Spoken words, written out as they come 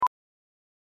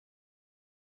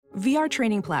VR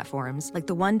training platforms, like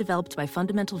the one developed by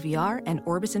Fundamental VR and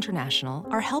Orbis International,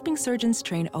 are helping surgeons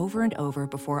train over and over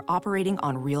before operating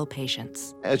on real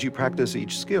patients. As you practice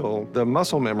each skill, the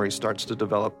muscle memory starts to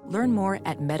develop. Learn more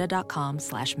at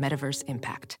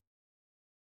meta.com/metaverseimpact.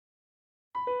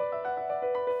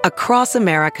 Across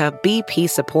America, BP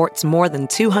supports more than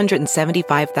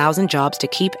 275,000 jobs to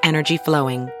keep energy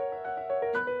flowing.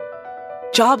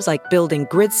 Jobs like building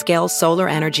grid-scale solar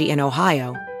energy in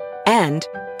Ohio and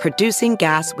producing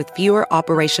gas with fewer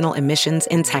operational emissions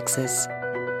in Texas.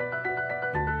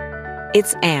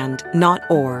 It's and, not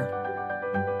or.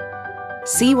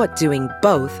 See what doing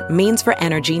both means for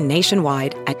energy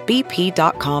nationwide at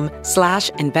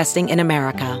bp.com/investing in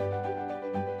America.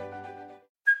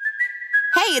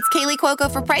 Hey, it's Kaylee Cuoco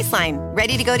for Priceline.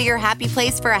 Ready to go to your happy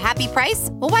place for a happy price?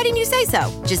 Well, why didn't you say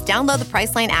so? Just download the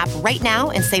Priceline app right now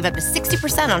and save up to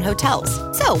 60% on hotels.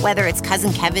 So whether it's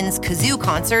Cousin Kevin's Kazoo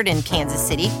Concert in Kansas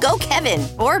City, go Kevin,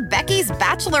 or Becky's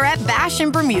Bachelorette Bash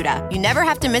in Bermuda, you never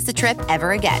have to miss a trip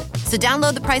ever again. So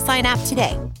download the Priceline app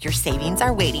today. Your savings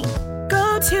are waiting.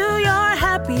 Go to your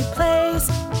happy place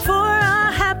for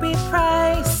a happy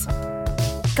price.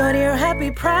 Go to your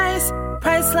happy price,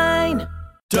 Priceline.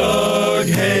 Doug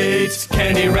hates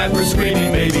candy wrappers,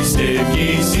 screaming baby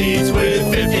sticky seeds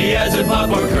with 50 acid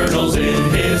popcorn kernels in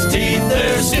his teeth.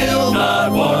 There's still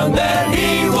not one that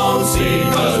he won't see,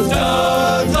 'cause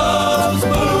Doug loves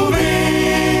movies.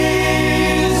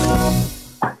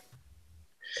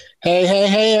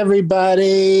 Hey,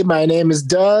 everybody. My name is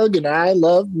Doug, and I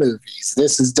love movies.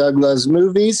 This is Doug Loves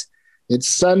Movies. It's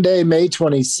Sunday, May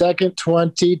 22nd,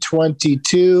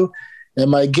 2022, and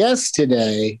my guest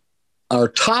today, our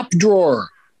top drawer,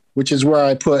 which is where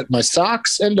I put my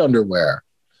socks and underwear.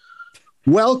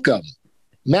 Welcome,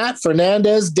 Matt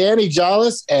Fernandez, Danny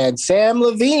Jollis, and Sam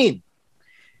Levine.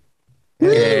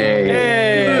 Hey.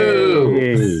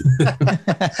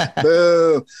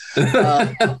 Boo.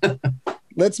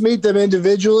 Let's meet them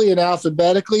individually and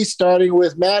alphabetically, starting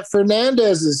with Matt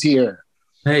Fernandez is here.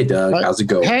 Hey, Doug. How's it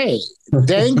going? Hey,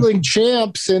 dangling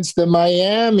champ since the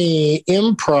Miami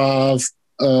Improv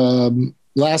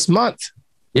last month.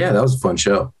 Yeah, that was a fun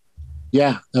show.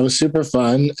 Yeah, that was super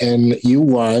fun, and you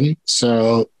won.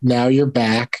 So now you're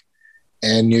back,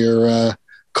 and you're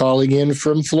calling in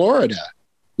from Florida.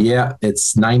 Yeah,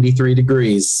 it's 93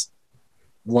 degrees.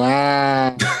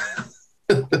 Wow.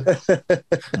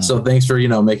 So thanks for,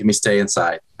 making me stay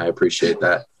inside. I appreciate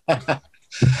that.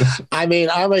 I mean,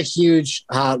 I'm a huge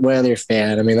hot weather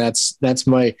fan. I mean, that's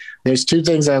there's two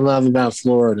things I love about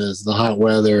Florida is the hot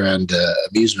weather and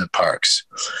amusement parks.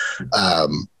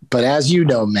 But as you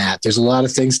know, Matt, there's a lot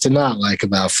of things to not like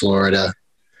about Florida.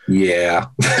 Yeah.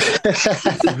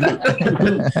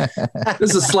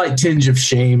 There's a slight tinge of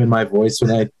shame in my voice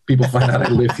when people find out I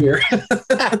live here.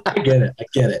 I get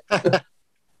it.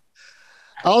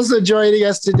 Also joining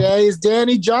us today is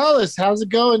Danny Jollis. How's it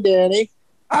going, Danny?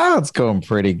 Oh, it's going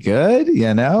pretty good.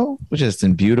 We're just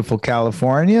in beautiful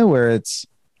California where it's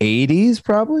 80s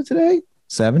probably today,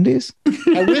 70s.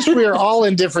 I wish we were all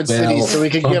in different cities so we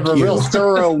could give a real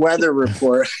thorough weather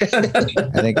report. I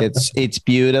think it's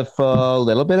beautiful, a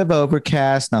little bit of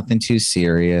overcast, nothing too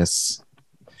serious.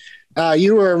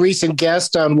 You were a recent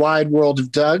guest on Wide World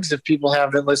of Doug's. If people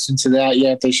haven't listened to that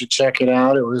yet, they should check it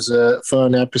out. It was a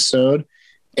fun episode.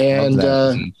 And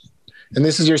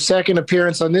this is your second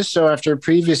appearance on this show after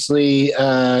previously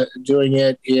doing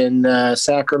it in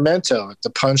Sacramento at the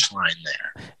Punchline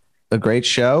there. A great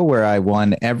show where I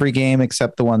won every game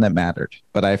except the one that mattered.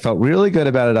 But I felt really good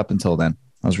about it up until then.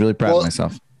 I was really proud of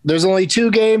myself. There's only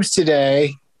two games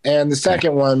today, and the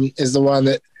second one is the one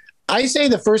that I say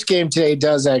the first game today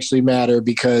does actually matter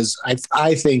because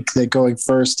I think that going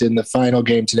first in the final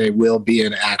game today will be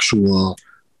an actual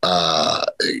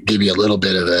give you a little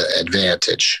bit of an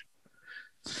advantage.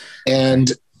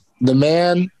 And the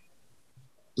man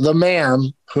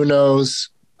who knows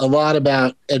a lot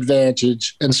about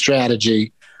advantage and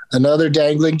strategy, another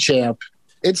dangling champ,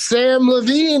 it's Sam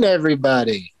Levine,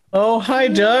 everybody. Oh, hi,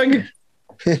 Doug.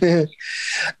 You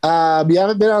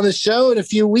haven't been on the show in a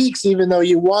few weeks, even though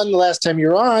you won the last time you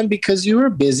were on because you were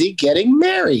busy getting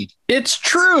married. It's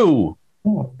true.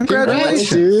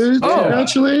 Congratulations, dude.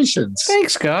 Congratulations.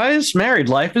 Thanks, guys. Married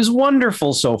life is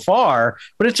wonderful so far,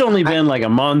 but it's only been like a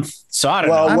month. So I don't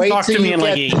know. Talk to me in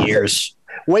like 8 years.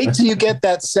 Wait till you get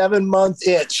that 7-month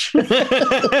itch.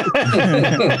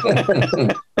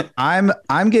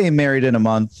 I'm getting married in a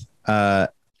month.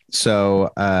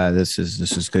 So this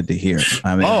is good to hear.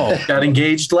 Got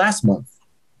engaged last month.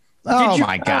 Oh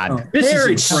my God. This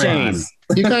is insane.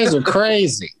 You guys are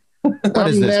crazy. What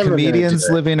is this? Comedians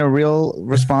living a real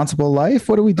responsible life?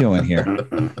 What are we doing here?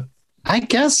 I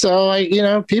guess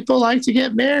so. People like to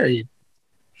get married.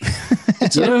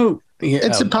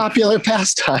 It's a popular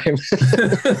pastime.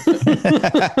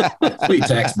 Sweet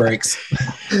tax breaks.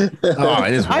 Oh,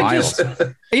 it is wild.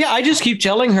 I just keep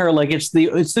telling her, like, it's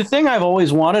the thing I've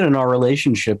always wanted in our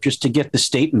relationship, just to get the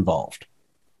state involved.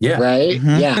 Yeah. Right.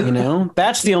 Mm-hmm. Yeah.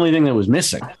 That's the only thing that was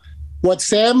missing. What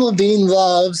Sam Levine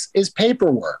loves is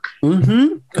paperwork.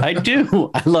 Mm-hmm. I do.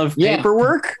 I love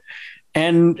paperwork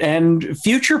and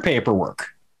future paperwork.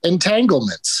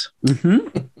 Entanglements.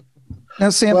 Mm-hmm. Now,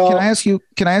 Sam, can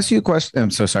I ask you a question?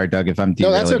 I'm so sorry, Doug, if I'm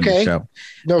derailing that's okay. the show.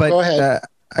 No, go ahead.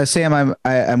 Sam,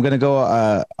 I'm going to go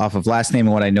off of last name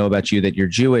and what I know about you, that you're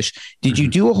Jewish. Did you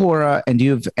do a hora, and do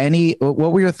you have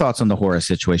what were your thoughts on the hora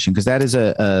situation? Because that is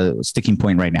a sticking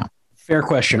point right now. Fair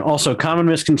question. Also, common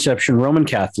misconception, Roman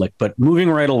Catholic, but moving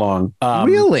right along.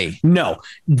 Really? No,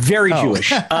 very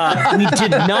Jewish. We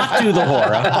did not do the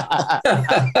hora.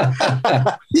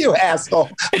 You asshole.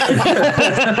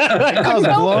 I was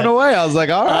blown away. I was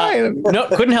like, all right. No,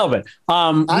 couldn't help it.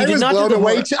 I was blown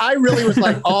away too. I really was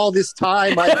like, all this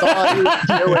time I thought he was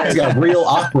Jewish. It got real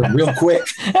awkward real quick.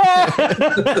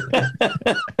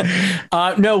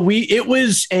 It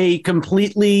was a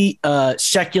completely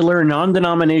secular,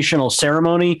 non-denominational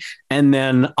ceremony, and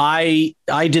then I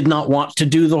did not want to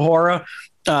do the hora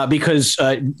because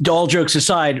all jokes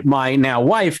aside, my now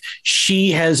wife,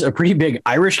 she has a pretty big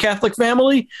Irish Catholic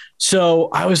family, so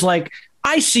I was like,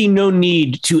 I see no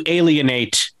need to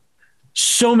alienate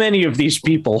so many of these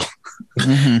people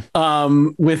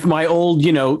with my old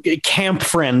camp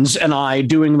friends and I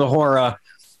doing the hora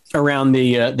around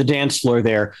the dance floor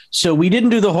there. So we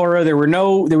didn't do the hora. There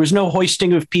was no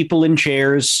hoisting of people in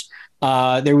chairs.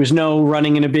 There was no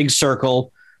running in a big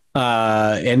circle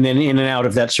and then in and out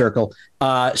of that circle.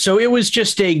 So it was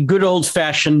just a good old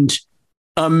fashioned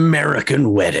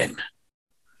American wedding.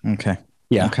 Okay.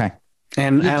 Yeah. Okay.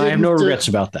 And I have no regrets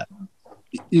about that.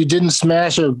 You didn't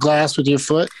smash a glass with your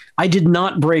foot? I did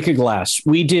not break a glass.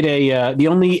 We did the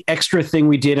only extra thing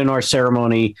we did in our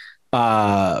ceremony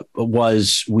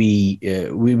was we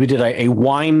did a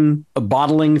wine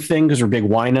bottling thing because we're big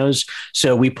winos.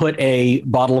 So we put a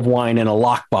bottle of wine in a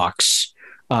lockbox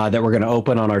that we're going to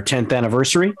open on our 10th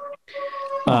anniversary.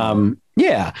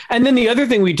 Yeah. And then the other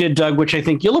thing we did, Doug, which I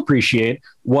think you'll appreciate,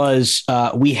 was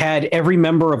we had every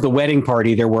member of the wedding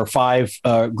party. There were 5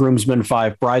 groomsmen,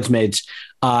 5 bridesmaids.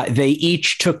 They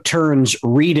each took turns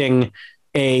reading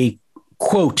a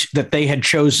quote that they had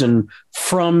chosen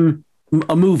from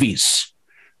movies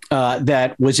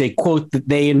that was a quote that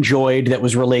they enjoyed that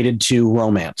was related to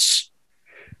romance.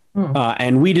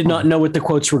 And we did not know what the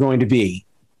quotes were going to be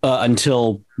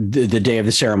until the day of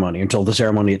the ceremony, until the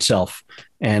ceremony itself.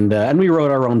 And we wrote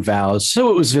our own vows.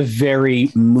 So it was a very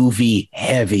movie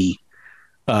heavy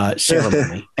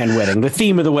ceremony and wedding. The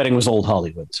theme of the wedding was old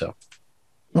Hollywood. So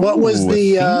what was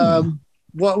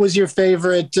what was your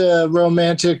favorite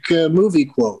romantic movie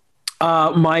quote?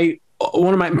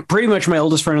 Pretty much my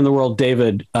oldest friend in the world,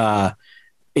 David, I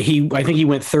think he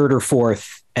went 3rd or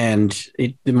 4th, and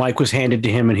the mic was handed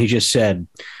to him, and he just said,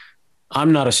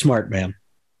 "I'm not a smart man."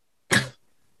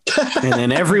 And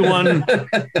then everyone in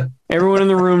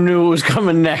the room knew it was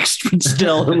coming next, but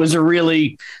still, it was a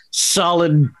really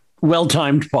solid,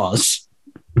 well-timed pause.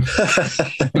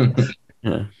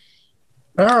 Yeah.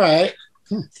 All right.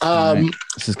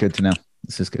 This is good to know.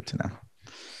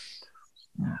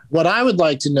 What I would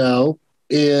like to know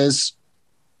is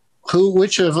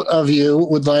which of you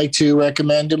would like to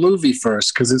recommend a movie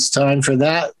first? Because it's time for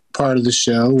that part of the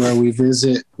show where we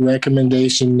visit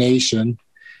Recommendation Nation.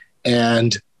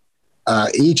 And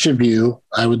each of you,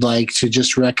 I would like to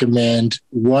just recommend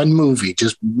one movie,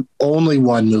 just only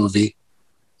one movie.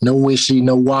 No wishy,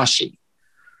 no washy.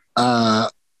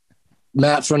 Matt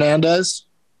Fernandez?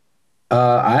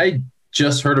 I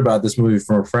just heard about this movie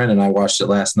from a friend and I watched it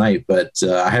last night, but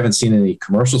I haven't seen any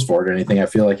commercials for it or anything. I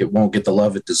feel like it won't get the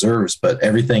love it deserves, but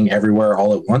Everything Everywhere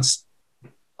All at Once.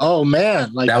 Oh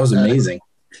man. That was amazing.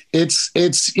 It's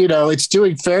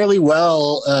doing fairly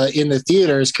well in the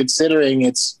theaters considering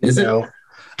it's, but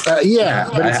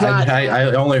it's not.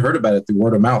 I only heard about it through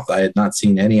word of mouth. I had not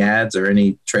seen any ads or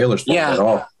any trailers for it at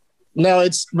all. No,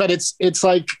 it's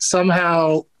like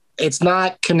somehow it's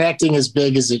not connecting as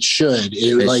big as it should.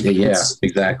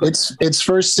 Exactly. Its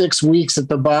first 6 weeks at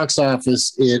the box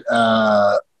office, it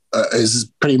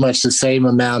is pretty much the same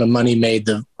amount of money made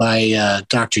by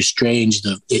Doctor Strange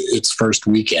its first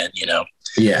weekend.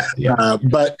 Yeah.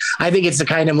 But I think it's the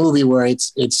kind of movie where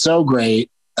it's so great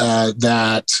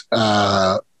that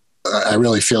I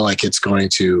really feel like it's going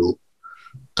to.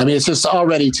 I mean, it's just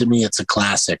already to me, it's a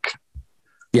classic.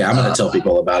 Yeah, I'm going to tell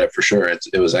people about it for sure.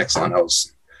 It was excellent. I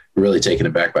was really taken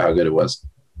aback by how good it was.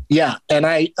 Yeah. And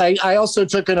I also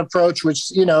took an approach,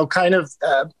 which, kind of,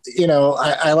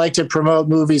 I like to promote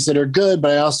movies that are good,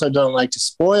 but I also don't like to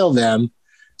spoil them.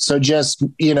 So just,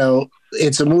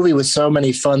 it's a movie with so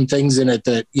many fun things in it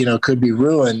that, could be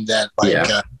ruined that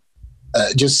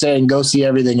just saying, go see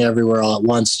Everything Everywhere All at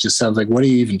Once just sounds like, what are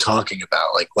you even talking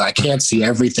about? Like, well, I can't see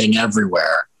everything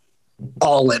everywhere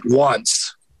all at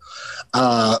once.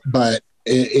 But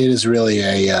it is really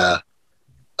a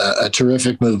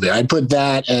terrific movie. I'd put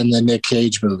that and the Nick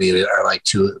Cage movie are like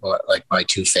my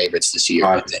two favorites this year.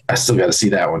 I still got to see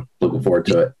that one. Looking forward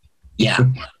to it. Yeah,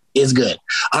 it's good.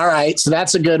 All right, so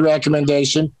that's a good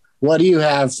recommendation. What do you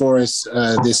have for us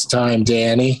this time,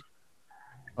 Danny?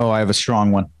 Oh, I have a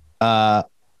strong one.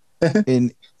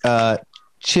 In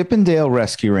Chippendale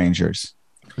Rescue Rangers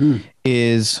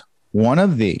is one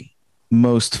of the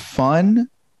most fun,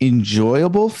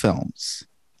 enjoyable films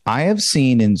I have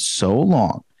seen in so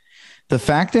long. The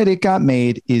fact that it got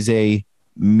made is a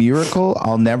miracle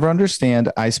I'll never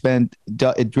understand. Written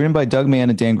by Doug Mann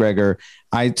and Dan Greger.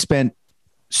 I spent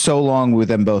so long with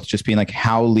them both just being like,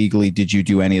 how legally did you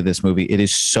do any of this movie? It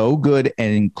is so good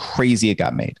and crazy it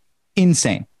got made.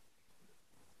 Insane.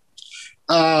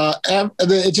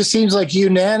 It just seems like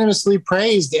unanimously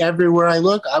praised everywhere I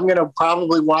look. I'm going to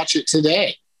probably watch it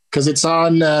today because it's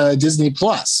on Disney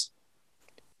Plus.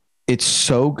 It's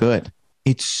so good.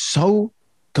 It's so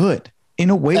good in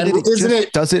a way that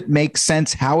it doesn't make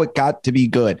sense how it got to be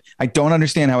good. I don't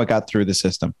understand how it got through the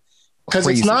system. Because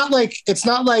it's not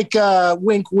like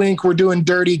wink, wink. We're doing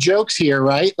dirty jokes here,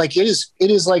 right? Like it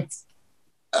is like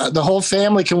the whole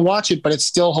family can watch it, but it's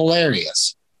still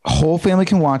hilarious. Whole family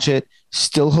can watch it.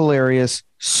 Still hilarious.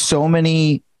 So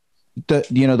many,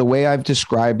 the way I've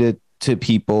described it to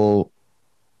people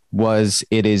was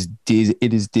it is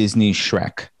Disney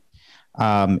Shrek.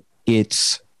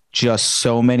 It's just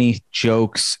so many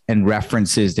jokes and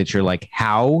references that you're like,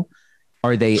 how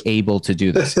are they able to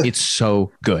do this? It's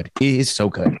so good. It is so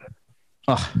good.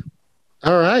 Oh.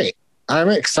 All right. I'm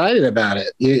excited about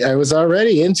it. I was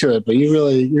already into it, but you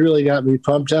really got me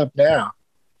pumped up now.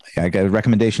 I got a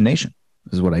recommendation nation.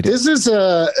 This is what I do. This is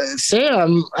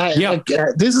Sam.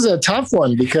 This is a tough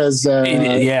one because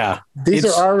these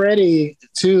are already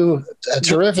two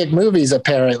terrific movies.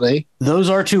 Apparently, those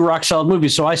are two rock solid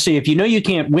movies. So I say, if you know you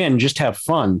can't win, just have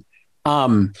fun.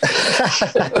 I'll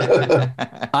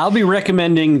be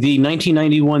recommending the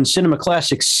 1991 cinema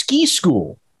classic Ski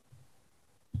School.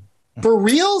 For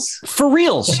reals? For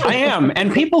reals, I am.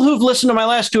 And people who've listened to my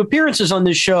last two appearances on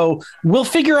this show will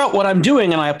figure out what I'm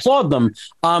doing, and I applaud them.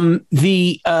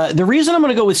 The reason I'm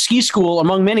going to go with Ski School,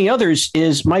 among many others,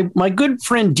 is my good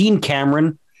friend Dean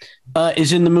Cameron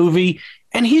is in the movie,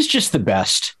 and he's just the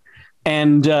best.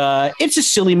 And it's a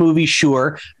silly movie,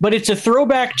 sure, but it's a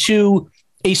throwback to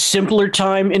a simpler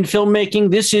time in filmmaking.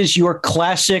 This is your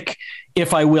classic,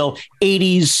 if I will,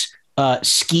 80s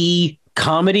ski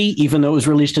comedy, even though it was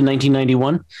released in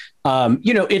 1991.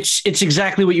 It's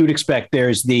exactly what you would expect.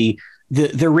 There's the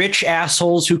rich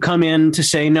assholes who come in to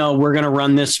say, no, we're going to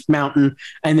run this mountain.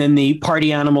 And then the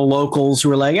party animal locals who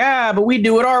are like, but we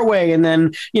do it our way. And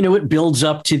then, it builds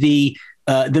up to the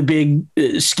big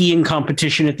skiing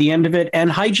competition at the end of it,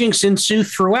 and hijinks ensue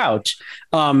throughout.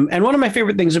 And one of my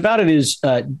favorite things about it is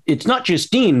it's not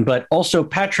just Dean, but also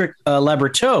Patrick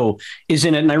Laberteau is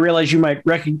in it. And I realize you might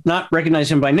not recognize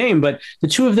him by name, but the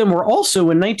two of them were also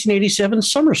in 1987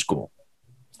 Summer School.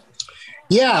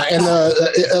 Yeah, and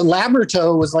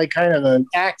Laberteau was like kind of an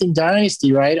acting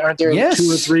dynasty, right? Aren't there two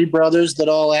or three brothers that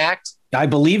all act? I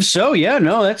believe so. Yeah,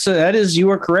 no, you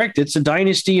are correct. It's a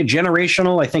dynasty, a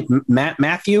generational. I think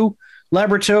Matthew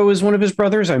Laberteau is one of his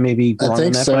brothers. I may be wrong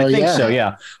on that, but I think so.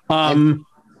 Yeah.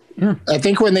 I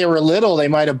think when they were little, they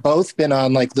might have both been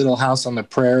on like Little House on the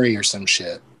Prairie or some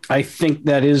shit. I think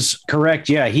that is correct.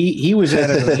 Yeah, he was at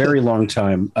it a very long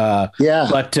time. But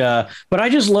I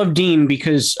just love Dean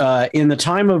because in the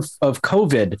time of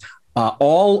COVID,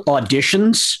 all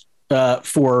auditions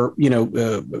for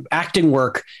acting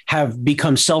work have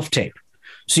become self-tape.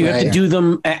 So you have to do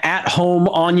them at home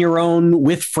on your own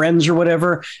with friends or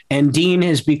whatever. And Dean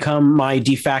has become my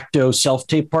de facto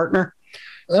self-tape partner.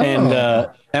 Oh.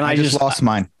 And I just lost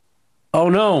mine. Oh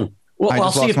no. Well,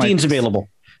 I'll see if Dean's available.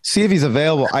 See if he's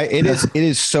available. It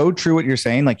is so true what you're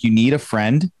saying. Like you need a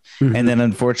friend. Mm-hmm. And then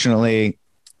unfortunately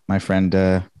my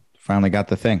friend finally got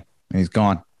the thing and he's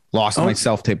gone. Lost my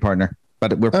self-tape partner.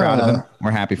 But we're proud of him.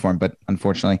 We're happy for him. But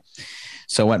unfortunately,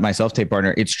 so went my self-tape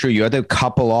partner. It's true. You had to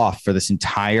couple off for this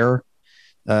entire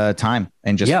time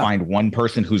and just find one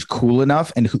person who's cool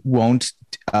enough and who won't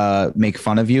make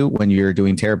fun of you when you're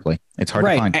doing terribly. It's hard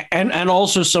to find. And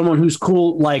also someone who's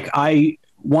cool. Like I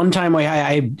one time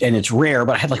I and it's rare,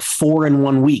 but I had like 4 in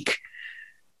 1 week.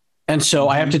 And so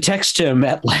I have to text him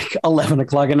at like 11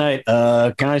 o'clock at night.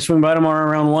 Can I swing by tomorrow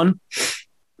around 1?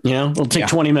 You know, it'll take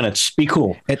 20 minutes. Be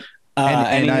cool.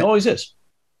 And he always is.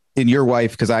 And your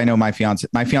wife, because I know my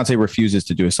fiance refuses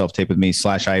to do a self-tape with me, /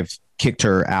 I've kicked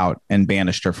her out and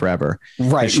banished her forever.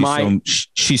 Right.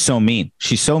 She's so mean.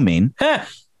 She's so mean. My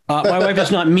wife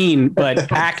is not mean,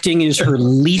 but acting is her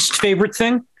least favorite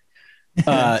thing.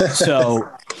 So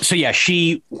yeah,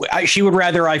 she would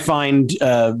rather I find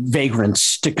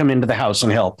vagrants to come into the house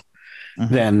and help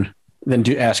than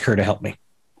to ask her to help me.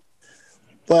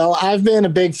 Well, I've been a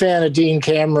big fan of Dean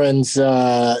Cameron's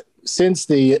since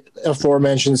the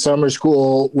aforementioned Summer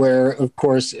School, where, of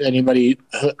course, anybody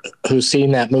who's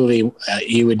seen that movie,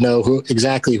 you would know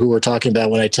exactly who we're talking about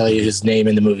when I tell you his name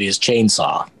in the movie is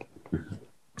Chainsaw.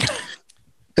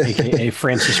 AKA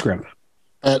Francis Grimp.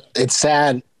 It's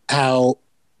sad how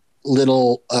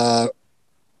little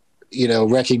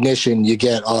recognition you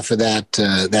get off of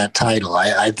that title.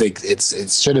 I think it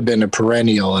should have been a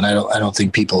perennial, and I don't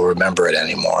think people remember it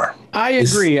anymore. I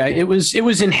agree. It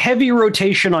was in heavy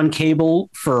rotation on cable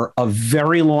for a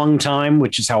very long time,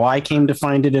 which is how I came to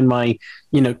find it in my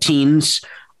teens.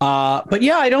 But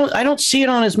yeah, I don't see it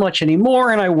on as much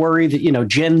anymore, and I worry that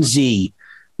Gen Z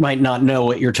might not know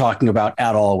what you're talking about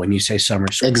at all when you say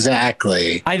Summer School.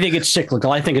 Exactly. I think it's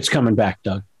cyclical. I think it's coming back,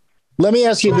 Doug. Let me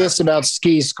ask you this about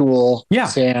Ski School,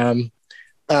 Sam.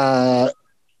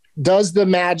 Does the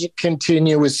magic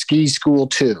continue with Ski School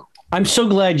 2? I'm so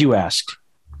glad you asked.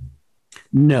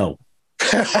 No.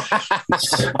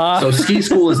 So Ski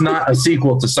School is not a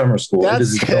sequel to Summer School. It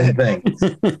is its own thing.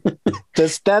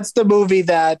 That's the movie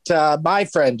that my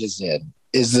friend is in,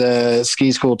 is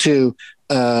Ski School 2.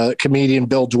 Comedian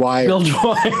Bill Dwyer.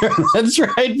 That's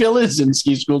right. Bill is in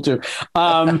Ski School 2.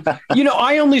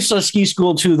 I only saw Ski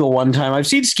School 2 the one time. I've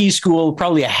seen Ski School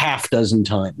probably a half dozen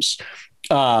times,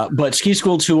 but Ski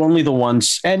School 2 only the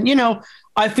once. And,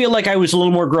 I feel like I was a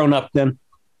little more grown up then.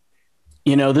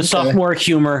 The sophomore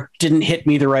humor didn't hit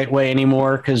me the right way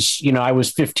anymore because, I was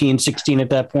 15, 16 at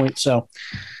that point. So,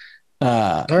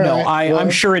 I'm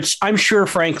sure,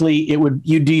 frankly,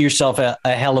 you'd do yourself a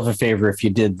hell of a favor if you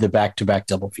did the back-to-back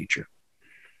double feature.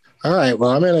 All right.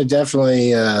 Well, I'm going to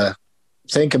definitely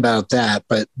think about that,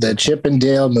 but the Chip and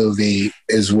Dale movie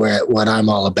is what I'm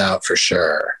all about for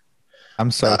sure.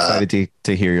 I'm so excited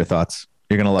to hear your thoughts.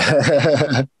 You're going to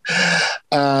love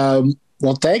it.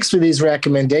 Well, thanks for these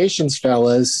recommendations,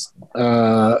 fellas.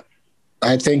 I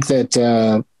think that,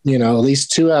 at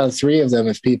least 2 out of 3 of them,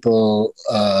 if people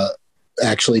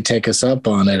actually take us up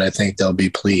on it, I think they'll be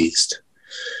pleased.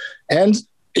 And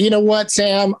you know what,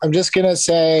 Sam? I'm just going to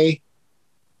say,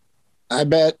 I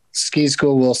bet Ski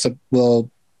School will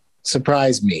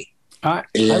surprise me. I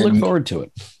look forward to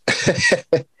it.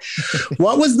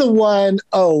 What was the one?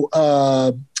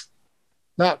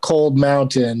 Not Cold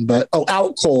Mountain, but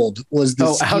Out Cold was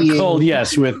the Out Cold,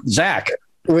 yes, with Zach.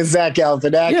 With Zach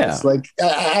Galifianakis. Yeah. Like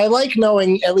I like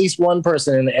knowing at least one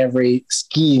person in every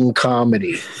skiing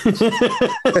comedy.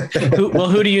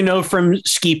 Who do you know from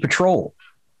Ski Patrol?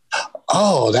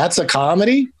 Oh, that's a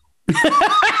comedy?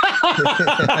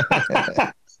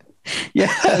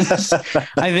 Yes.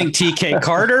 I think TK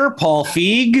Carter, Paul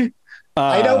Feig.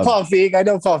 I know Paul Feig.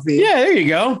 Yeah, there you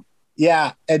go.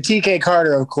 Yeah. And TK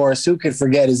Carter, of course, who could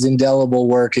forget his indelible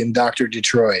work in Dr.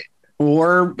 Detroit?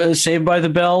 Or Saved by the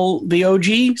Bell, the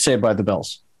OG Saved by the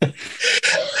Bells.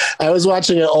 I was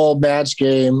watching an old Match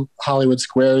Game, Hollywood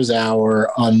Squares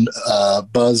Hour on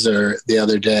Buzzer the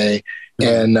other day,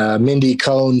 and Mindy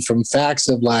Cohn from Facts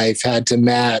of Life had to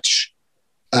match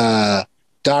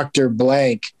Dr.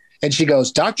 Blank. And she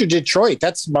goes, Dr. Detroit,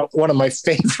 that's one of my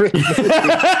favorite movies.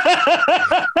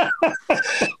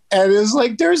 And it's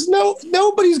like,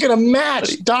 nobody's going to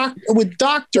match with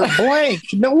Dr. Blank.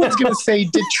 No one's going to say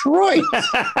Detroit.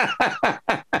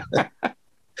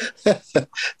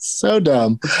 So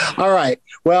dumb. All right.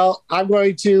 Well, I'm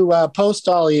going to post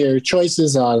all your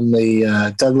choices on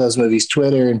the Doug Loves Movies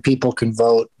Twitter, and people can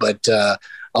vote. But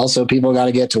also, people got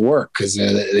to get to work because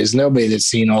there's nobody that's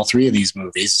seen all 3 of these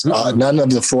movies. None of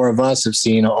the 4 of us have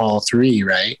seen all 3,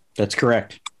 right? That's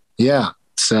correct. Yeah.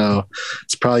 So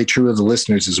it's probably true of the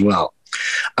listeners as well.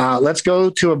 Let's go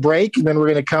to a break, and then we're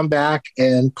going to come back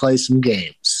and play some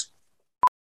games.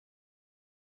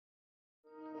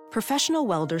 Professional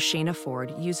welder Shayna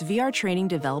Ford used VR training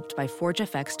developed by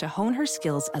ForgeFX to hone her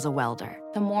skills as a welder.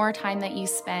 The more time that you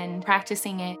spend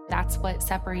practicing it, that's what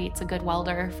separates a good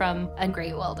welder from a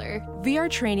great welder. VR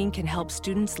training can help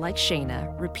students like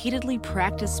Shayna repeatedly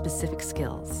practice specific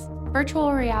skills.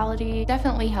 Virtual reality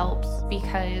definitely helps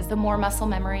because the more muscle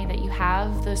memory that you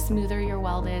have, the smoother your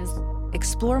weld is.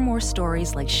 Explore more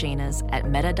stories like Shayna's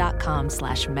at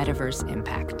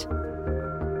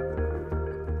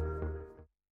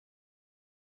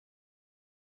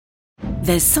meta.com/metaverseimpact.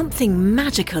 There's something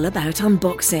magical about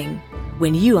unboxing.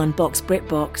 When you unbox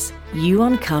BritBox, you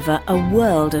uncover a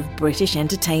world of British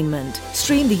entertainment.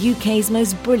 Stream the UK's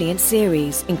most brilliant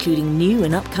series, including new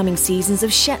and upcoming seasons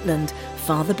of Shetland,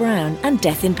 Father Brown and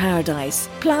Death in Paradise.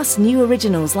 Plus new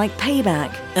originals like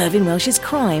Payback, Irving Welsh's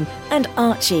Crime and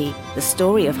Archie, the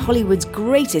story of Hollywood's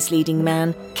greatest leading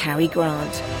man, Cary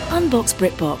Grant. Unbox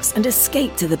BritBox and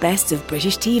escape to the best of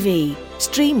British TV.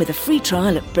 Stream with a free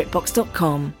trial at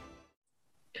BritBox.com.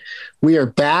 We are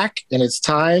back, and it's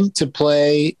time to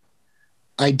play,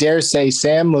 I dare say,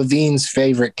 Sam Levine's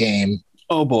favorite game.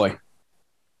 Oh, boy.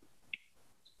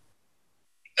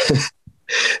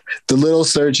 The little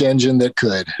search engine that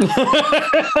could.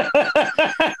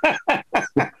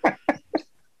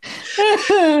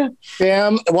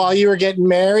 Sam, while you were getting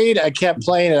married, I kept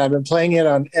playing it. I've been playing it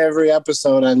on every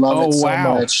episode. I love it so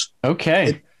much.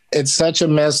 Okay. It's such a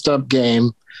messed up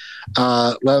game.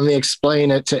 Let me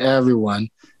explain it to everyone.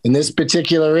 In this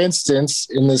particular instance,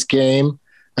 in this game,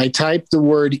 I typed the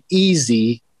word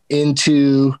easy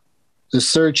into the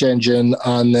search engine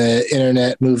on the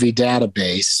Internet Movie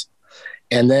Database.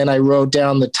 And then I wrote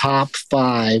down the top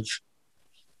 5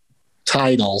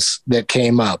 titles that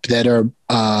came up that are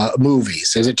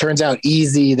movies. As it turns out,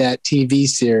 Easy, that TV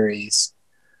series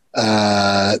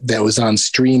that was on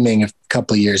streaming a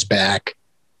couple of years back,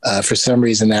 for some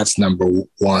reason, that's number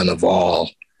 1 of all.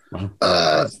 And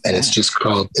it's just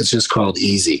called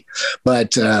Easy.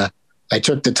 But I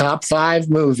took the top 5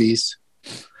 movies,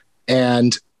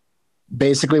 and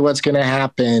basically what's going to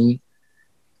happen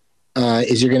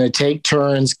is you're going to take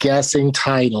turns guessing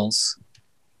titles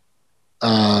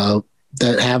that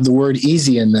have the word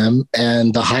easy in them.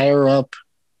 And the higher up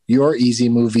your easy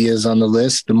movie is on the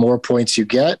list, the more points you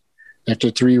get.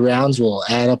 After 3 rounds, we'll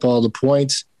add up all the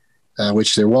points,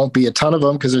 which there won't be a ton of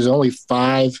them because there's only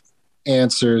 5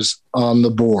 answers on the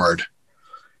board.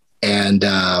 And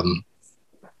I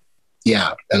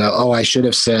should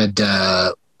have said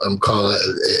I'm calling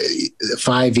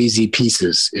 5 easy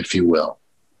pieces, if you will.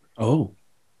 Oh.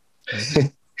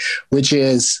 Which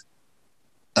is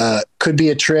could be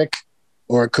a trick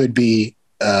or it could be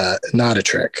not a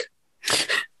trick.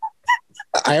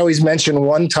 I always mention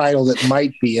one title that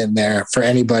might be in there for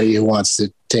anybody who wants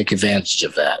to take advantage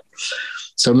of that.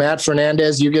 So Matt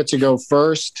Fernandez, you get to go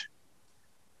first.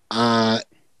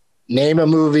 Name a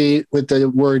movie with the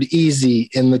word easy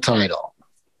in the title.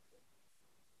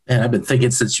 Man, I've been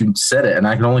thinking since you said it, and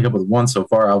I can only come up with one so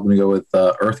far. I'm going to go with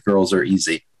Earth Girls Are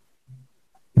Easy.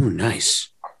 Ooh, nice.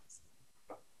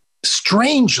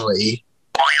 Strangely,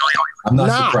 I'm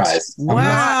not surprised.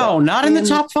 Wow, not in the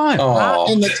top 5. Oh. Not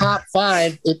in the top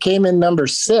 5. It came in number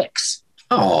 6.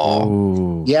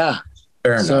 Oh, yeah.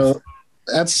 Fair enough. So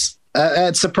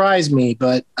that surprised me,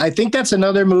 but I think that's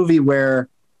another movie where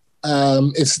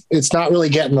it's not really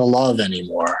getting the love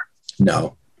anymore.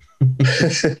 No.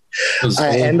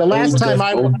 And the last time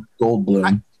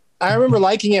Goldblum. I remember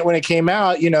liking it when it came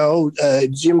out.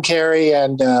 Jim Carrey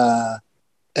and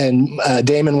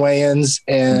Damon Wayans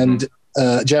and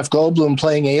Jeff Goldblum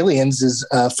playing aliens is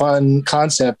a fun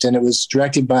concept, and it was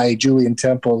directed by Julian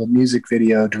Temple, the music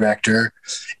video director,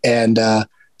 and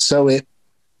so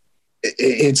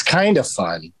it's kind of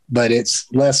fun, but it's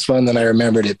less fun than I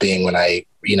remembered it being when I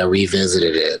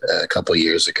revisited it a couple of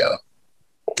years ago.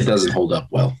 It doesn't hold up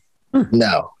well.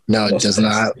 No, it does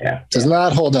not. Yeah. Does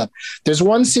not hold up. There's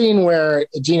one scene where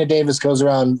Gina Davis goes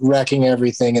around wrecking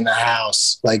everything in the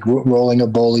house, like rolling a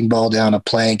bowling ball down a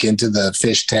plank into the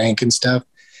fish tank and stuff.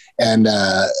 And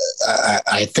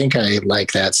I think I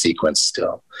like that sequence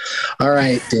still. All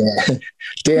right,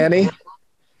 Danny.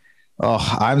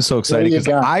 Oh, I'm so excited because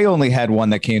I only had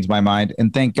one that came to my mind,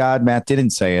 and thank God Matt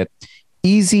didn't say it.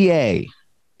 Easy A.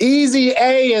 Easy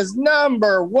A is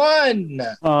number 1.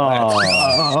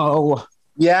 Oh.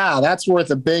 Yeah, that's worth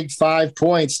a big 5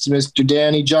 points to Mr.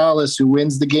 Danny Jollis, who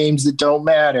wins the games that don't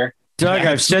matter. Doug,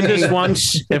 I've said this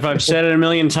once. If I've said it a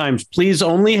million times, please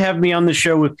only have me on the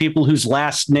show with people whose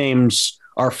last names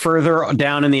are further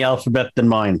down in the alphabet than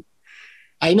mine.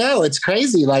 I know, it's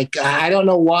crazy. Like, I don't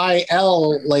know why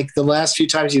L, like the last few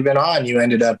times you've been on, you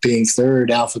ended up being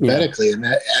 3rd alphabetically. Yeah. And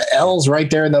that L's right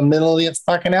there in the middle of the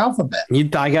fucking alphabet.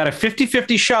 I got a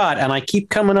 50-50 shot, and I keep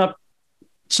coming up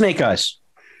snake eyes.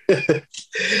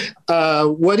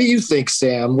 What do you think,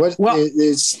 Sam?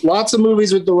 There's lots of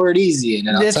movies with the word easy in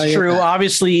it. That's true.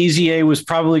 Obviously, Easy A was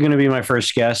probably going to be my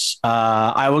first guess.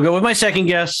 I will go with my second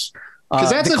guess. Because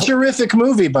that's a terrific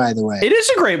movie, by the way. It is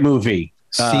a great movie.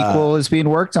 Sequel is being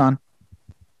worked on.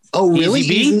 Oh, really?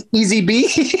 Easy B?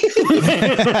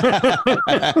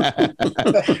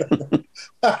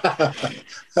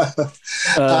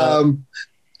 All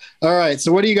right.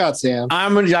 So what do you got, Sam?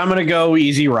 I'm gonna go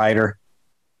Easy Rider.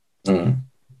 You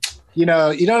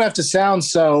know, you don't have to sound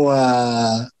so,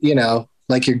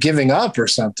 like you're giving up or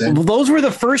something. Well, those were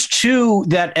the first two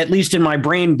that, at least in my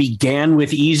brain, began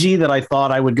with Easy that I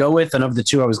thought I would go with. And of the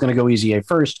two, I was going to go Easy A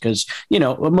first because,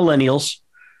 millennials.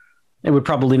 It would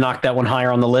probably knock that one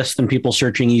higher on the list than people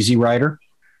searching Easy Rider.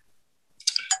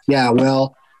 Yeah,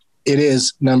 well, it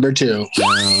is number 2.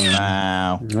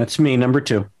 Wow. That's me, number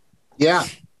 2. Yeah.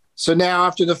 So now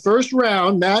after the first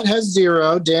round, Matt has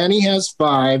 0, Danny has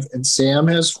 5, and Sam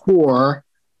has 4.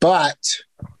 But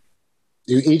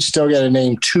you each still got to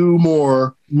name 2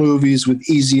 more movies with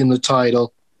Easy in the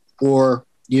title, or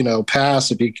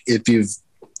pass if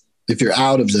you're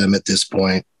out of them at this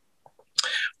point.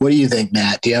 What do you think,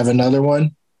 Matt? Do you have another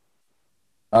one?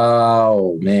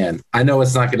 Oh, man. I know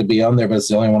it's not going to be on there, but it's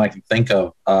the only one I can think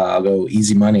of. I'll go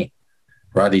Easy Money,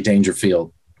 Rodney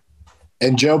Dangerfield.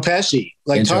 And Joe Pesci.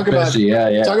 Talk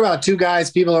about 2 guys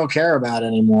people don't care about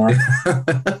anymore.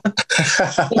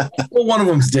 Well, one of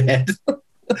them's dead.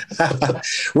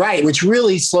 Right, which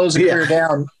really slows a career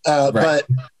down. Right.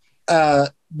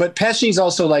 But Pesci's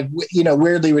also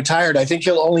weirdly retired. I think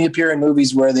he'll only appear in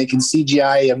movies where they can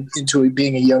CGI him into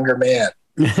being a younger man.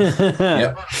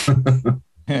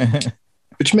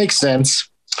 Which makes sense.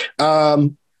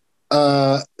 So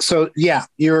yeah,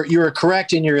 you're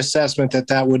correct in your assessment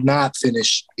that would not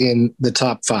finish in the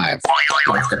top 5.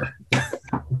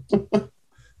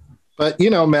 But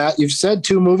Matt, you've said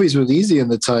 2 movies with Easy in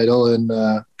the title, and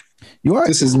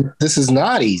this is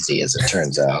not easy, as it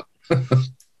turns out.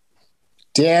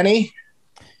 Danny?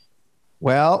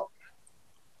 Well,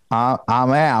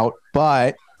 I'm out,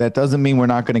 but that doesn't mean we're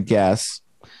not going to guess,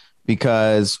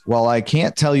 because while I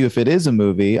can't tell you if it is a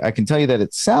movie, I can tell you that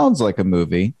it sounds like a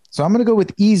movie. So I'm going to go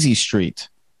with Easy Street.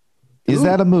 Is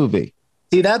that a movie?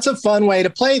 See, that's a fun way to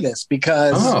play this,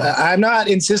 because I'm not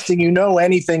insisting you know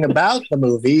anything about the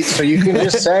movie, so you can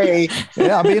just say...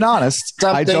 Yeah, I'm being honest.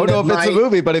 I don't know if it's a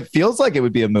movie, but it feels like it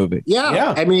would be a movie.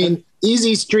 Yeah. I mean,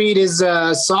 Easy Street is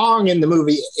a song in the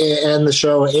movie and the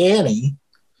show Annie.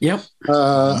 Yep.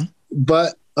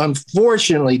 But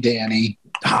unfortunately, Danny,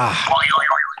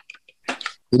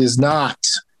 it is not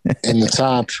in the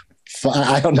top 5.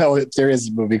 I don't know if there is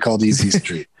a movie called Easy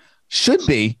Street. Should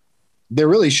be. There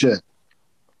really should.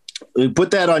 We put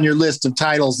that on your list of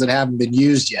titles that haven't been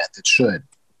used yet that should.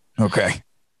 Okay.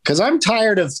 Because I'm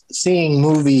tired of seeing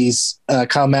movies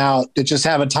come out that just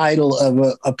have a title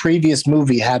of a previous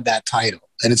movie had that title,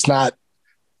 and it's not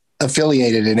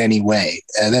affiliated in any way.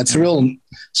 And that's real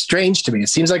strange to me. It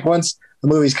seems like once a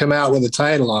movie's come out with a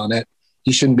title on it,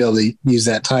 you shouldn't be able to use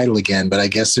that title again. But I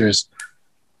guess there's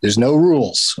no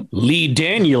rules. Lee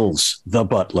Daniels, The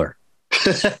Butler.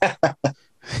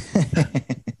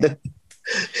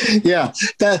 Yeah,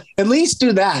 at least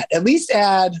do that. At least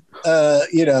add,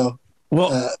 that's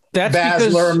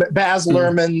Baz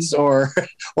Luhrmann's or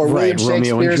William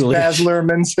Shakespeare's Baz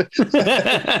Luhrmann's.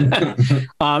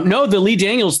 No, the Lee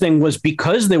Daniels thing was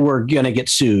because they were going to get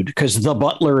sued, because The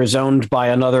Butler is owned by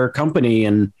another company,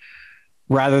 and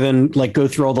rather than go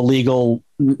through all the legal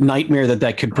nightmare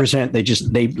that could present,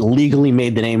 they legally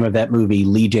made the name of that movie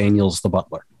Lee Daniels, The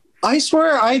Butler. I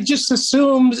swear, I just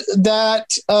assumed that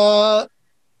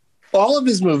all of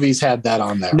his movies had that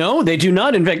on there. No, they do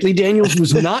not. In fact, Lee Daniels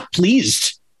was not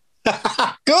pleased.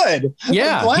 Good.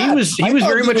 Yeah, he was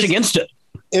very much against it.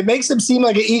 It makes him seem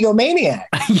like an egomaniac.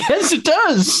 Yes, it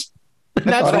does.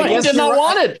 That's why he did not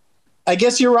want it. I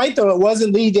guess you're right, though. It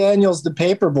wasn't Lee Daniels, The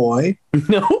Paperboy.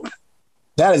 No.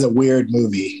 That is a weird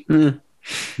movie,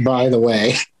 by the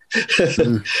way.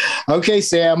 Okay,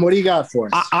 Sam, what do you got for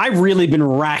us? I've really been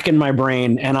racking my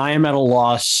brain, and I am at a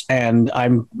loss, and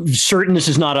I'm certain this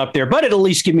is not up there, but it'll at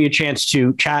least give me a chance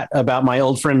to chat about my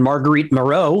old friend Marguerite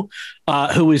Moreau,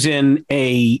 who was in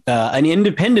an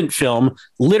independent film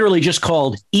literally just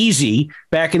called Easy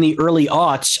back in the early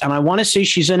aughts. And I want to say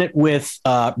she's in it with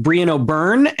Brian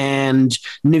O'Byrne and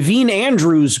Naveen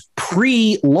Andrews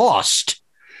pre-Lost.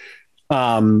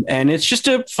 And it's just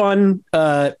a fun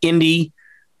indie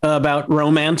about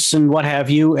romance and what have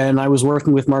you. And I was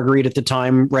working with Marguerite at the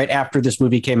time, right after this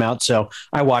movie came out. So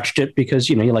I watched it because,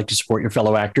 you like to support your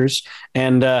fellow actors.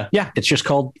 And it's just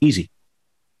called Easy.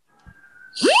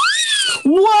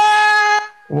 What?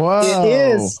 Whoa. It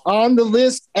is on the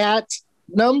list at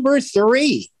number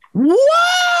 3. What?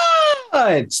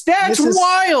 That's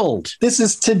wild. This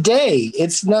is today.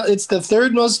 It's the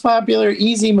third most popular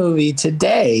Easy movie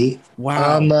today.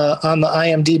 Wow. On the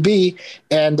IMDb.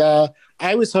 And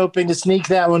I was hoping to sneak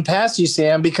that one past you,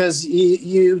 Sam, because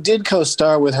you did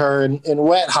co-star with her in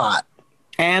Wet Hot.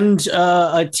 And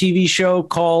a TV show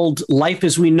called Life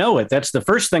as We Know It. That's the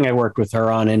first thing I worked with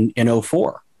her on in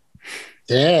 2004.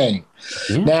 Dang.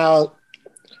 Yeah. Now,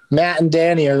 Matt and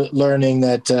Danny are learning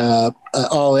that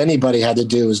all anybody had to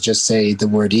do was just say the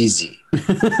word easy.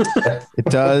 It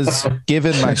does,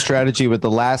 given my strategy with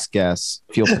the last guest,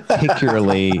 feel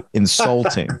particularly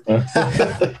insulting.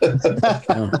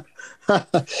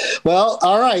 Well,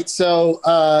 all right. So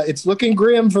it's looking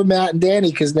grim for Matt and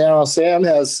Danny because now Sam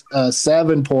has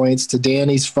 7 points to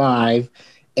Danny's 5.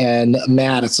 And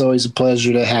Matt, it's always a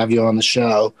pleasure to have you on the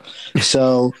show.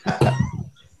 So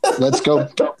let's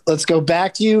go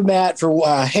back to you, Matt,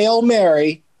 for Hail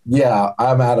Mary. Yeah,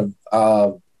 I'm out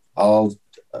of. I'll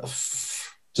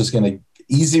just gonna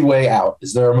Easy Way Out.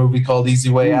 Is there a movie called Easy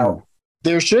Way Out?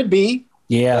 There should be.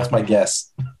 Yeah, that's my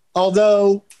guess.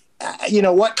 Although,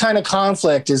 what kind of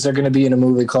conflict is there going to be in a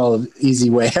movie called Easy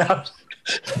Way Out?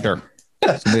 Sure,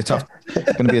 it's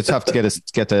gonna be tough to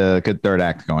get a good third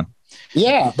act going.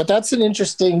 Yeah, but that's an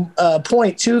interesting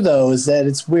point too, though, is that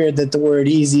it's weird that the word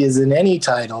easy is in any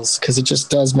titles because it just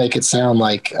does make it sound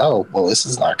like, oh, well, this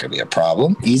is not going to be a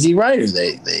problem. Easy Rider,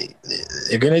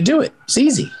 they're going to do it. It's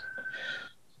easy.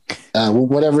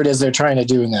 Whatever it is they're trying to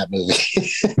do in that movie.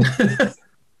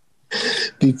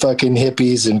 Be fucking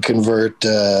hippies and convert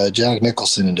Jack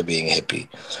Nicholson into being a hippie.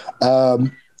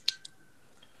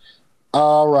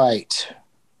 All right.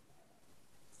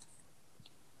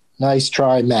 Nice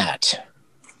try, Matt.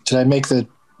 Did I make the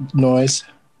noise?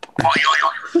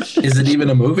 Is it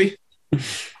even a movie?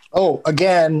 Oh,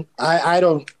 again, I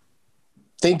don't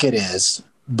think it is,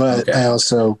 but okay. I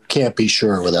also can't be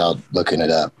sure without looking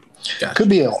it up. Gotcha. Could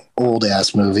be an old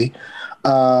ass movie.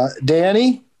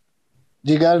 Danny,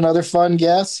 do you got another fun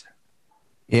guess?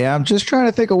 Yeah, I'm just trying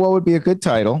to think of what would be a good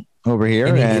title over here.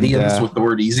 Any idioms with the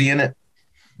word easy in it?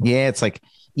 Yeah, it's like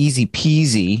easy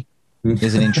peasy.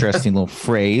 Is an interesting little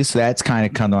phrase. That's kind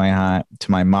of come to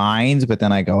my mind, but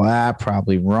then I go,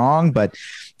 probably wrong. But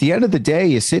at the end of the day,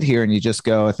 you sit here and you just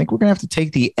go, I think we're gonna have to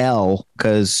take the L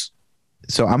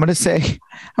so I'm gonna say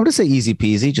easy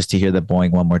peasy just to hear the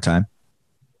boing one more time.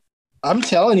 I'm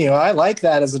telling you, I like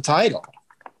that as a title.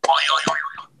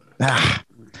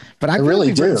 But I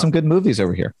really do some good movies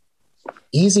over here.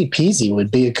 Easy peasy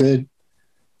would be a good.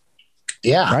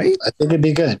 Yeah, right. I think it'd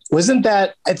be good. Wasn't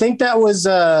that? I think that was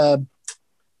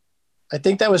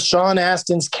Sean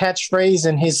Astin's catchphrase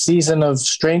in his season of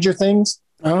Stranger Things.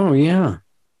 Oh yeah,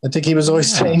 I think he was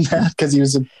always saying that because he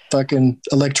was a fucking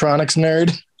electronics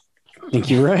nerd. I think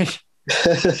you're right.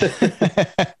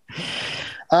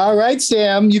 All right,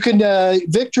 Sam, you can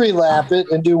victory lap it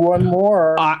and do one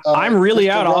more. I'm really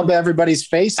out. I'll rub everybody's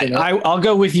face in it. I'll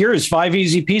go with yours. 5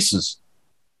 easy pieces.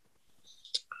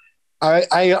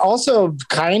 I also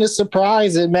kind of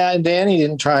surprised that Matt and Danny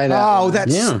didn't try it out. Oh,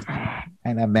 that's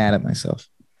and I'm mad at myself.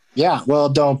 Yeah, well,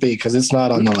 don't be because it's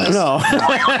not on the list. No.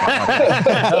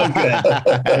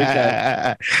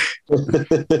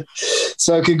 Okay.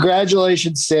 So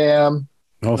congratulations, Sam.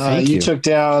 Oh, thank you. You took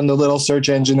down the little search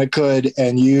engine that could,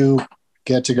 and you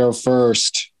get to go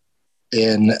first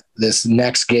in this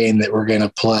next game that we're going to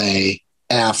play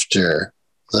after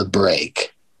the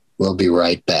break. We'll be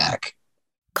right back.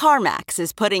 CarMax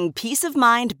is putting peace of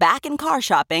mind back in car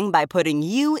shopping by putting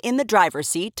you in the driver's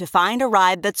seat to find a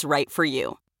ride that's right for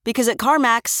you. Because at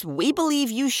CarMax, we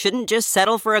believe you shouldn't just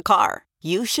settle for a car.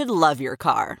 You should love your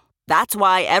car. That's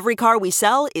why every car we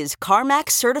sell is CarMax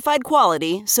certified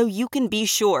quality, so you can be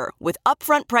sure with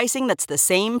upfront pricing that's the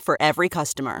same for every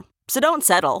customer. So don't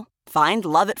settle. Find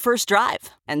love at first drive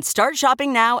and start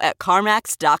shopping now at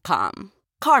CarMax.com.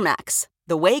 CarMax,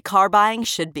 the way car buying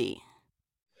should be.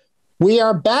 We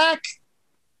are back.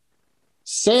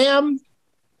 Sam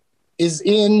is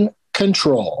in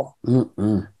control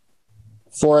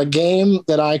for a game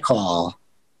that I call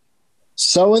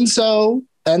So-and-So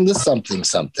and the Something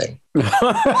Something.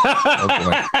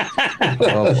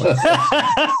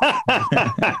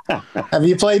 Have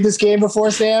you played this game before,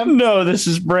 Sam? No, this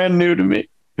is brand new to me.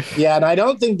 Yeah, and I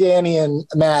don't think Danny and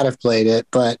Matt have played it,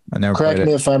 but correct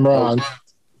me if I'm wrong.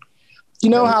 You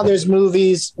know how there's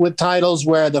movies with titles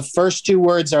where the first 2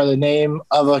 words are the name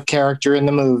of a character in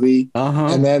the movie,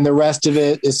 and then the rest of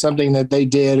it is something that they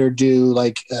did or do,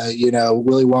 like,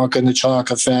 Willy Wonka and the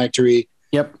Chocolate Factory,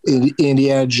 Yep,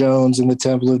 Indiana Jones and the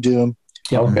Temple of Doom.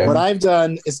 Okay. What I've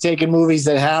done is taken movies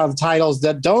that have titles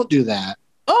that don't do that.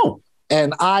 Oh.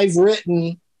 And I've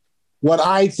written what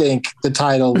I think the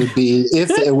title would be if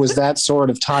it was that sort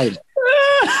of title.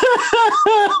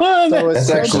 So That's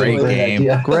actually a great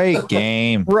game. Great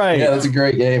game. Right. Yeah, that's a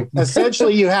great game.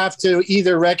 Essentially, you have to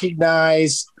either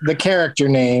recognize the character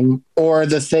name or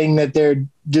the thing that they're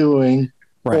doing,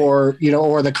 Right. or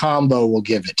the combo will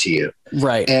give it to you.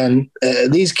 Right. And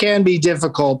these can be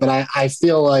difficult, but I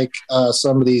feel like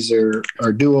some of these are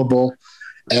doable.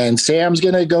 And Sam's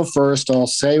going to go first. I'll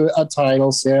say a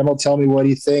title. Sam will tell me what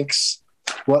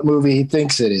movie he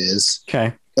thinks it is.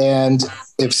 Okay. And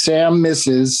if Sam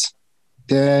misses,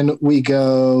 then we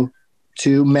go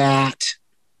to Matt.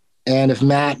 And if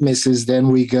Matt misses, then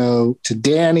we go to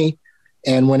Danny.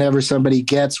 And whenever somebody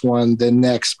gets one, the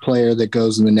next player that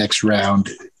goes in the next round,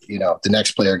 the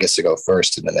next player gets to go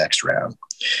first in the next round.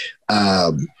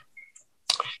 I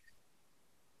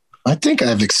think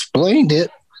I've explained it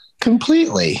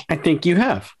completely. I think you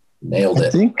have. Nailed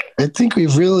it. I think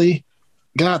we've really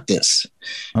got this.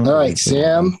 All right,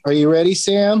 Sam. Are you ready,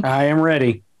 Sam? I am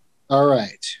ready. All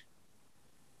right.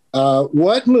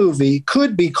 What movie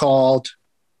could be called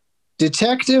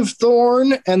Detective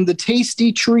Thorne and the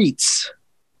Tasty Treats?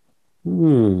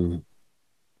 Detective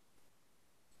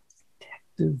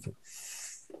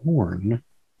Thorne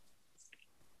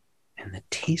and the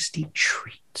Tasty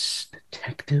Treats.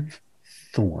 Detective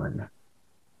Thorne.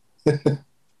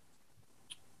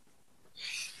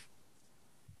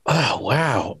 Oh,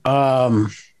 wow.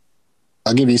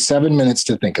 I'll give you 7 minutes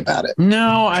to think about it.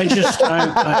 No, it's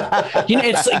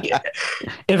like,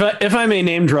 if I may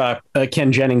name drop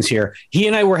Ken Jennings here, he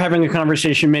and I were having a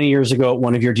conversation many years ago at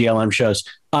one of your DLM shows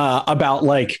about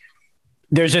like,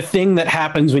 there's a thing that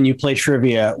happens when you play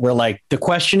trivia where like the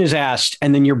question is asked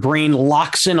and then your brain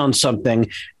locks in on something.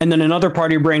 And then another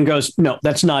part of your brain goes, no,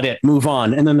 that's not it. Move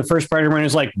on. And then the first part of your brain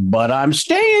is like, but I'm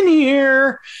staying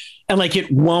here. And like, it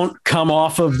won't come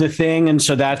off of the thing. And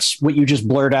so that's what you just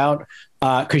blurt out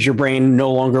because your brain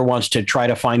no longer wants to try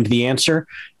to find the answer.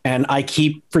 And I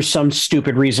keep, for some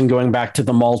stupid reason, going back to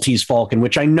the Maltese Falcon,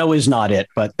 which I know is not it,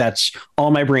 but that's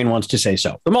all my brain wants to say.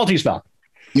 So the Maltese Falcon.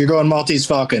 You're going Maltese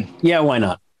Falcon. Yeah, why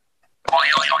not?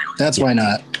 That's why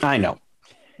not. I know.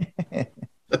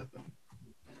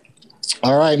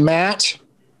 All right, Matt.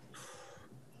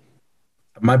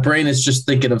 My brain is just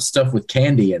thinking of stuff with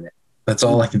candy in it. That's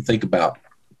all I can think about.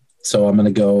 So I'm going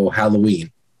to go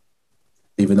Halloween,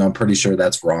 even though I'm pretty sure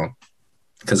that's wrong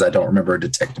because I don't remember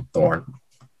Detective Thorne.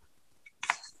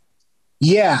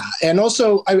 Yeah. And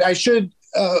also I should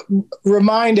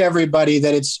remind everybody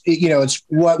that it's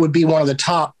what would be one of the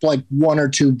top like one or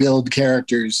two build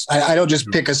characters. I don't just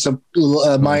pick a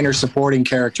minor supporting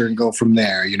character and go from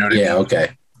there. You know what I mean? Yeah. Okay.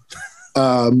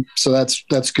 So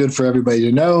that's good for everybody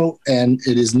to know. And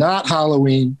it is not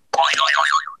Halloween.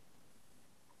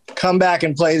 Come back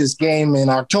and play this game in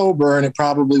October and it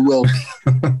probably will be.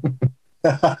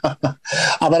 But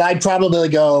I'd probably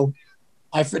go,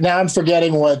 now I'm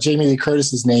forgetting what Jamie Lee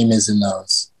Curtis's name is in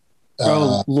those.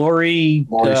 Laurie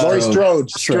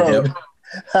Strode.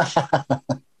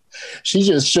 She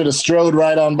just should have strode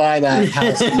right on by that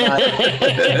house.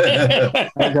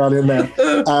 I got in there.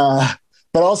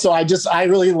 But also, I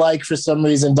really like, for some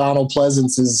reason, Donald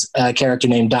Pleasance's character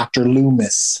named Dr.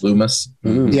 Loomis. Loomis?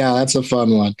 Mm-hmm. Yeah, that's a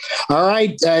fun one. All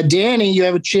right, Danny, you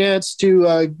have a chance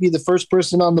to be the first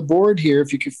person on the board here.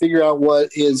 If you could figure out what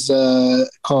is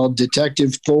called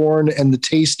Detective Thorne and the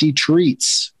Tasty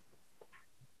Treats.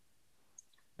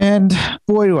 And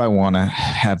boy, do I want to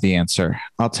have the answer.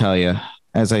 I'll tell you,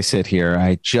 as I sit here,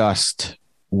 I just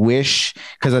wish,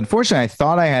 because unfortunately I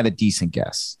thought I had a decent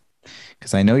guess.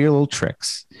 Because I know your little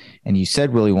tricks, and you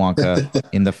said Willy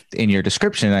Wonka in your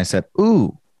description, and I said,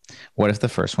 "Ooh, what if the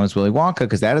first one is Willy Wonka?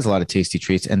 Because that is a lot of tasty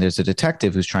treats, and there's a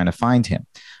detective who's trying to find him."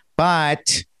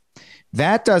 But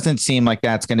that doesn't seem like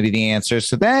that's going to be the answer.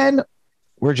 So then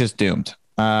we're just doomed,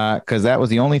 because that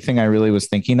was the only thing I really was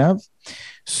thinking of.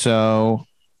 So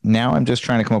now I'm just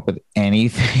trying to come up with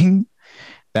anything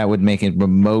that would make a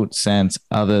remote sense.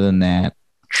 Other than that,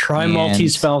 try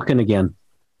Maltese Falcon again.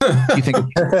 You think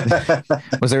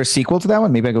was there a sequel to that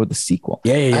one? Maybe I go with the sequel.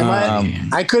 Yeah.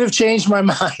 I could have changed my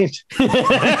mind.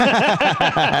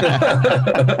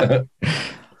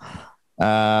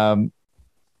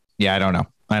 Yeah, I don't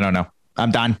know. I'm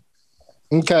done.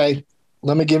 Okay.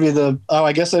 Let me give you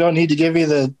I guess I don't need to give you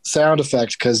the sound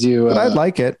effect because you but I'd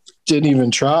like it. Didn't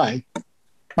even try. All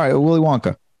right, Willy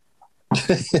Wonka.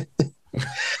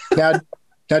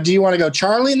 Now, do you want to go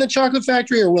Charlie in the Chocolate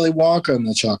Factory or Willy Wonka in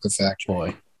the Chocolate Factory?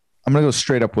 Boy. I'm going to go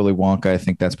straight up Willy Wonka. I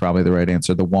think that's probably the right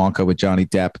answer. The Wonka with Johnny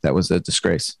Depp, that was a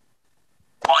disgrace.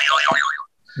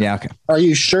 Yeah. Okay. Are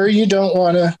you sure you don't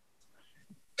want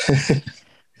to?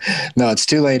 No, it's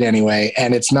too late anyway.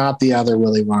 And it's not the other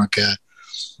Willy Wonka.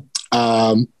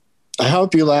 I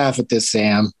hope you laugh at this,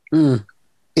 Sam.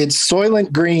 It's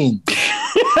Soylent Green.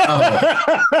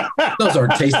 Those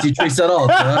aren't tasty treats at all.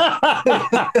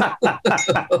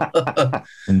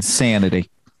 Insanity.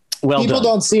 Well People done.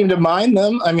 don't seem to mind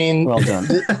them. I mean, Well done.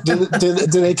 do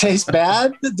they taste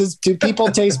bad? Do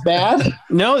people taste bad?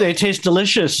 No, they taste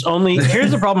delicious. Only here's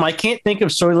the problem. I can't think of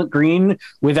Soylent Green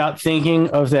without thinking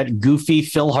of that goofy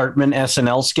Phil Hartman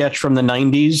SNL sketch from the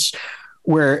 90s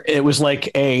where it was like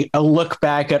a look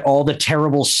back at all the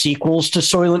terrible sequels to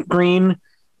Soylent Green.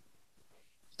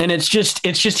 And it's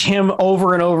just him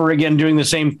over and over again doing the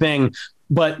same thing.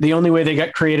 But the only way they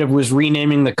got creative was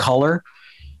renaming the color.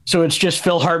 So it's just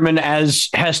Phil Hartman as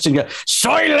Heston go,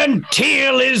 Soylent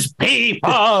Teal is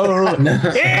people.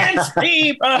 It's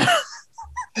people.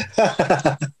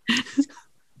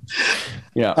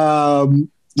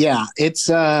 Yeah. It's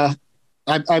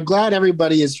I'm glad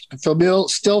everybody is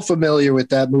still familiar with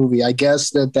that movie. I guess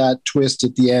that twist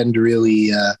at the end really.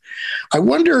 I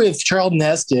wonder if Charlton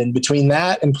Heston, between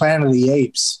that and Planet of the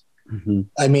Apes,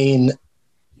 I mean,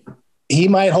 he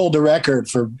might hold a record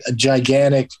for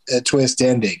gigantic twist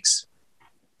endings.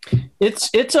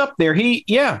 It's up there.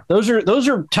 Those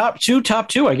are top two,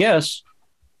 I guess.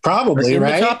 Probably in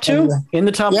right. The top two, in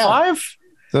the top five.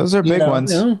 Those are big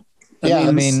ones. Yeah,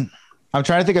 I mean, I'm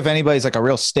trying to think if anybody's like a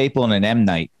real staple in an M.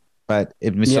 Night, but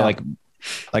it was like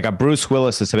a Bruce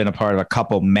Willis has been a part of a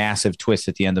couple massive twists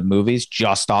at the end of movies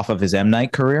just off of his M.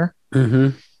 Night career.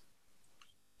 Mm-hmm.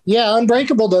 Yeah,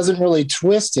 Unbreakable doesn't really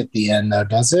twist at the end, though,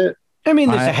 does it? I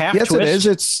mean, it's a half yes, twist. it is.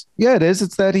 It is.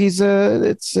 It's that he's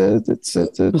it's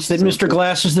that Mr.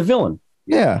 Glass is the villain.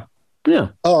 Yeah. Yeah.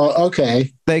 Oh,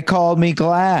 okay. They called me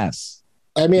Glass.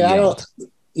 I mean, I don't.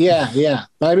 Yeah.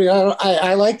 I mean,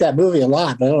 I like that movie a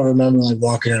lot, but I don't remember like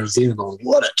walking out of the theater going,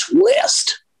 "What a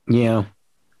twist!" Yeah.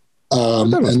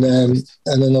 And then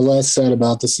the less said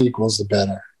about the sequels, the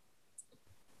better.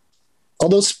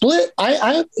 Although Split,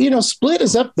 Split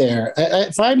is up there.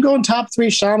 If I'm going top three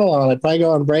Shyamalan, I'd probably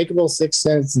go Unbreakable, Sixth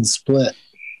Sense, and Split.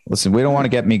 Listen, we don't want to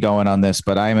get me going on this,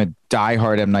 but I'm a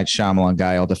diehard M. Night Shyamalan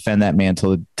guy. I'll defend that man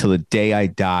till the day I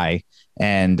die.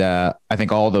 And I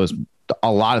think a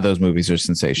lot of those movies are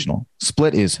sensational.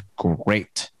 Split is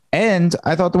great. And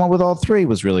I thought the one with all three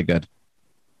was really good.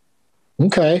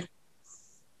 Okay.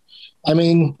 I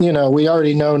mean, we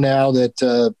already know now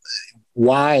that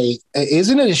why.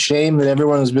 Isn't it a shame that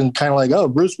everyone has been kind of like, oh,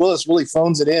 Bruce Willis really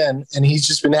phones it in, and he's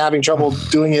just been having trouble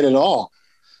doing it at all?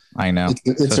 I know.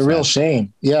 It's a real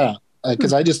shame. Yeah.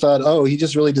 Because I just thought, oh, he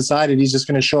just really decided he's just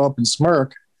going to show up and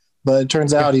smirk. But it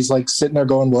turns out he's like sitting there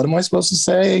going, what am I supposed to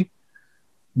say?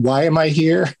 Why am I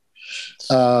here?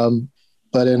 But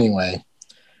anyway.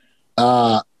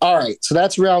 All right. So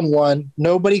that's round one.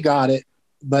 Nobody got it,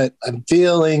 but I'm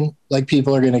feeling like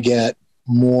people are going to get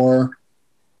more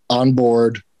on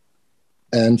board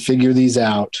and figure these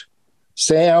out.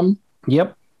 Sam.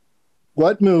 Yep.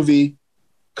 What movie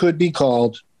could be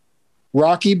called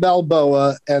Rocky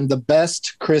Balboa and the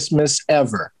Best Christmas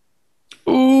Ever?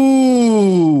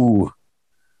 Ooh.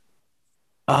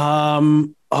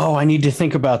 I need to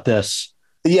think about this.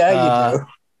 Yeah, you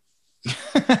do.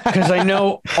 Because I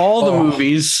know all the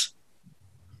movies.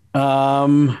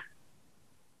 Oh,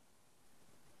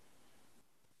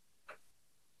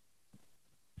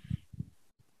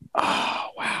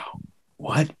 wow.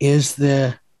 What is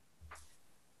the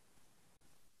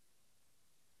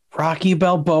Rocky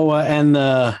Balboa and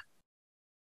the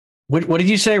what did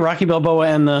you say? Rocky Balboa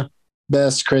and the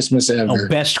Best Christmas Ever. Oh,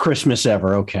 Best Christmas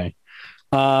Ever. Okay.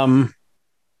 All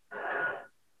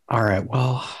right.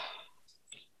 Well,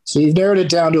 so you've narrowed it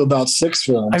down to about 6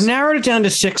 films. I've narrowed it down to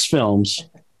 6 films.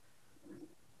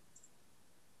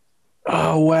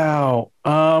 Oh, wow.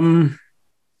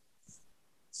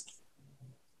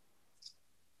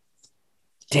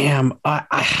 Damn.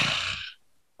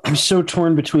 I'm so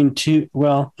torn between two.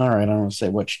 Well, all right. I don't want to say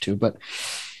which two, but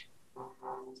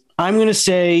I'm going to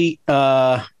say,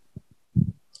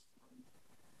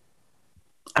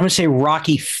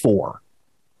 Rocky 4.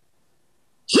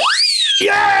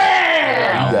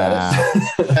 Yeah!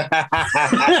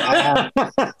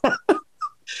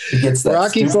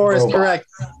 Rocky 4 is correct.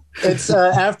 It's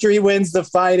after he wins the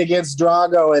fight against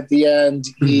Drago at the end.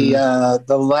 He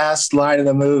the last line of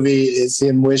the movie is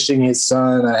him wishing his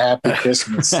son a happy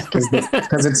Christmas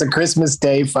because it's a Christmas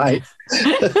Day fight.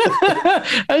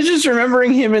 I was just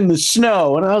remembering him in the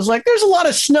snow, and I was like, "There's a lot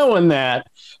of snow in that."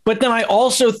 But then I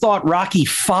also thought Rocky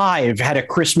 5 had a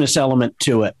Christmas element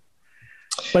to it.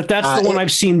 But that's the one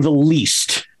I've seen the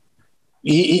least.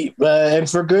 And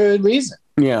for good reason.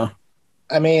 Yeah.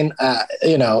 I mean,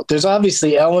 there's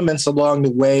obviously elements along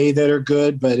the way that are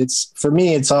good, but for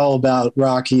me, it's all about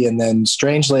Rocky. And then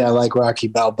strangely, I like Rocky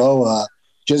Balboa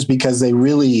just because they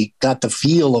really got the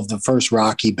feel of the first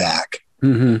Rocky back.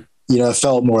 Mm-hmm. It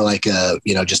felt more like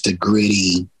just a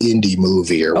gritty indie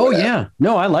movie or whatever. Yeah.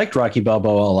 No, I liked Rocky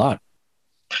Balboa a lot.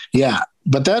 Yeah.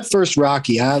 But that first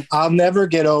Rocky, I'll never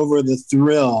get over the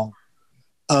thrill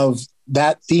of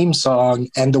that theme song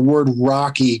and the word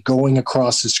Rocky going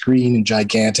across the screen in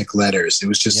gigantic letters. It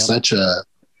was just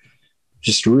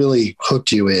just really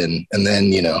hooked you in. And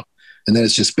then, and then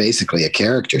it's just basically a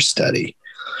character study.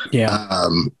 Yeah.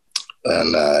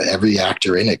 And every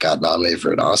actor in it got nominated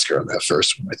for an Oscar on that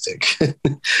first one, I think.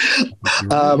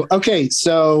 Okay.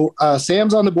 So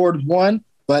Sam's on the board with 1,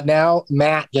 but now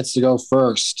Matt gets to go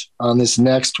first on this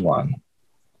next one.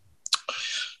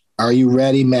 Are you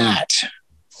ready, Matt?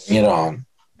 Get on.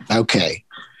 Okay.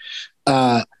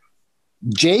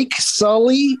 Jake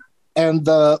Sully and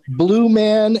the Blue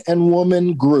Man and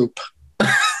Woman Group.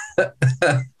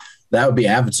 That would be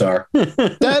Avatar.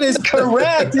 That is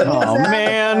correct. Oh,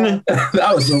 man.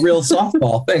 That was a real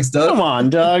softball. Thanks, Doug. Come on,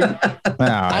 Doug.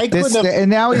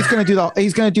 And now he's going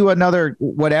to do another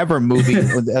whatever movie,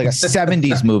 like a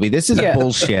 70s movie. This is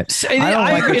bullshit. I don't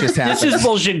like what just happened. This is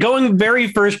bullshit. Going very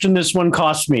first in this one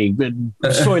cost me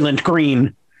Soylent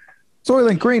Green.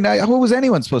 Soylent Green. Who was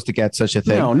anyone supposed to get such a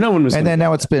thing? No one was. And then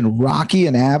now it's been Rocky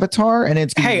and Avatar, and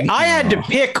it's. Hey, I had to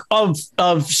pick of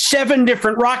 7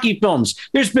 different Rocky films.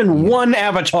 There's been one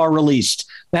Avatar released.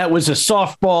 That was a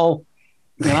softball.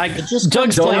 And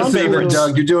Doug's playing favorite.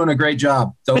 Doug, you're doing a great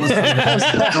job. Don't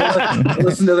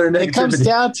listen to their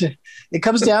negativity. It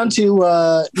comes down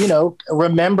to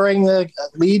remembering the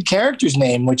lead character's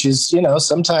name, which is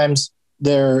sometimes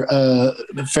they're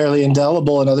fairly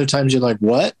indelible, and other times you're like,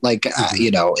 what? Like,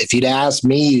 if you'd asked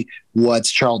me what's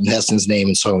Charlton Heston's name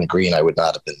in Soylent Green, I would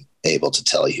not have been able to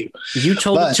tell you. You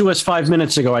told it to us 5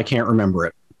 minutes ago. I can't remember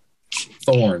it.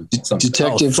 Thorn.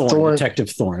 Detective Thorn.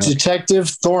 Detective Thorn. Okay. Detective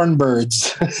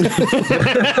Thornbirds.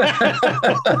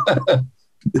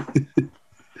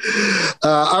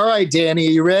 All right, Danny,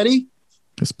 are you ready?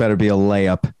 This better be a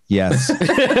layup. Yes.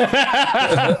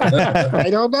 I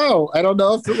don't know. I don't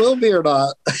know if it will be or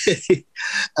not.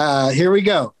 Here we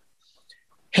go.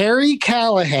 Harry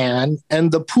Callahan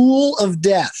and the Pool of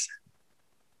Death.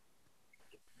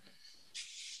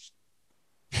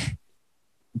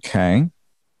 Okay.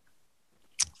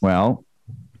 Well,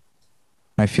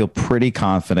 I feel pretty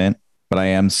confident, but I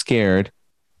am scared.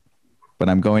 But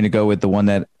I'm going to go with the one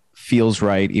that feels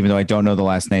right, even though I don't know the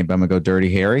last name, but I'm going to go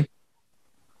Dirty Harry.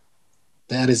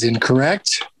 That is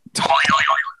incorrect.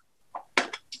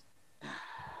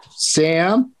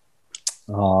 Sam?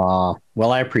 Well,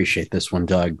 I appreciate this one,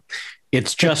 Doug.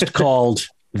 It's just called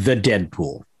The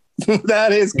Deadpool.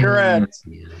 That is correct.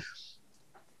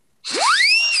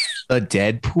 The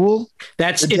Deadpool?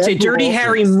 It's a Dirty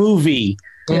Harry movie.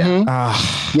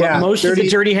 Mm-hmm. Most of the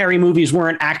Dirty Harry movies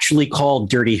weren't actually called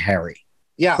Dirty Harry.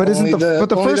 Yeah, but isn't the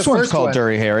first one's called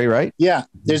Dirty Harry, right? Yeah,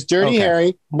 there's Dirty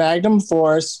Harry, Magnum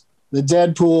Force, The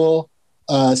Deadpool,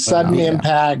 Sudden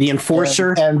Impact, The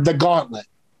Enforcer, and The Gauntlet.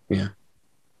 Yeah.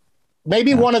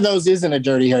 Maybe one of those isn't a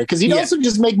Dirty Harry, because he'd also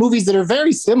just make movies that are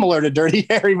very similar to Dirty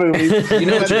Harry movies. You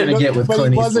know what you're going to get with Clint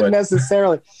Eastwood. But he wasn't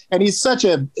necessarily. And he's such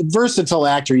a versatile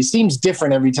actor. He seems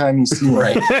different every time you see him.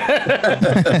 Right.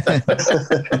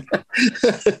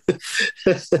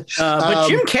 But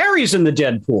Jim Carrey's in The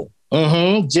Deadpool.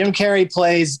 Mm-hmm. Jim Carrey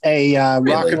plays a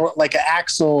rock and roll, like an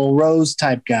Axl Rose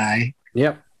type guy.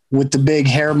 Yep. With the big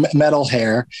metal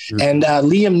hair. Mm-hmm. And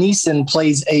Liam Neeson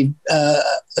plays a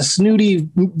snooty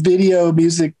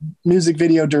music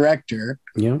video director.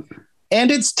 Yeah.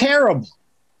 And it's terrible.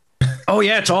 Oh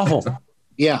yeah, it's awful.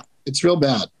 Yeah, it's real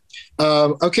bad.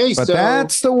 Okay, but so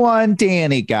that's the one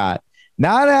Danny got.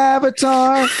 Not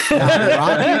Avatar, not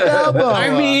Rocky Balboa.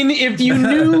 I mean, if you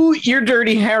knew your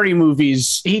Dirty Harry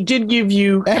movies, he did give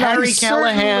you and Harry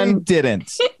Callahan.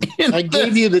 Didn't. I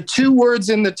gave you the 2 words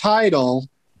in the title.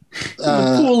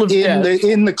 The Pool of Death.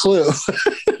 In the clue.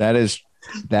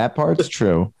 That part's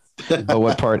true. But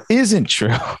what part isn't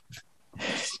true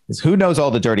is who knows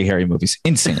all the Dirty Harry movies?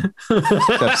 Insane.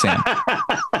 Except Sam.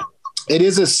 It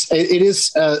is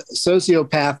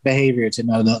sociopath behavior to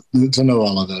know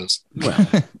all of those.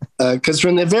 Because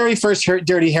from the very first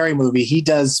Dirty Harry movie, he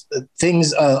does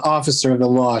things an officer of the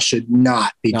law should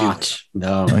not be doing.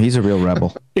 No, he's a real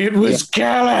rebel. It was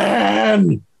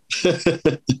Callahan.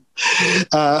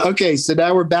 Okay, so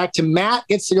now we're back to Matt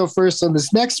gets to go first on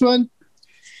this next one.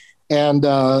 And,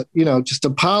 just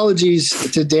apologies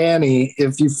to Danny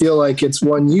if you feel like it's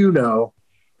one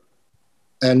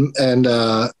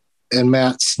and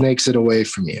Matt snakes it away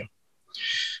from you.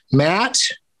 Matt,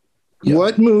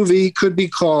 what movie could be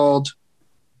called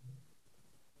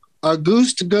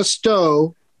Auguste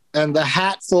Gusteau and the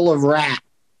Hat Full of Rat?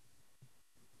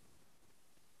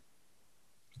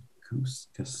 Auguste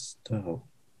Gusteau.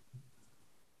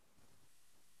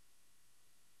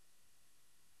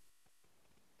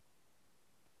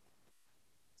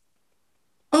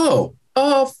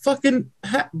 Fucking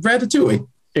Ratatouille.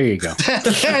 There you go.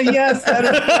 Yes, that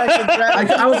is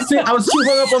correct. I was too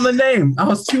hung up on the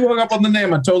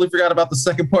name. I totally forgot about the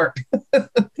second part.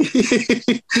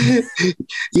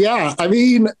 Yeah, I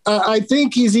mean, I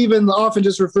think he's even often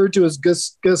just referred to as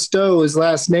Gusteau, his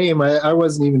last name. I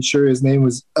wasn't even sure his name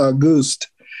was Auguste.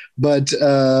 But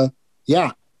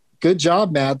yeah, good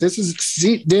job, Matt.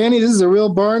 Danny, this is a real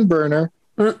barn burner.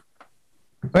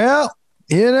 Well,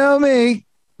 you know me.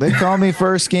 They call me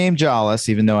first game Jollis,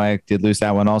 even though I did lose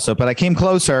that one also. But I came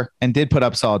closer and did put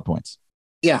up solid points.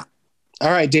 Yeah.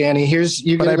 All right, Danny.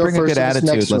 But I bring a good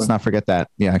attitude. Let's not forget that.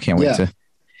 Yeah, I can't wait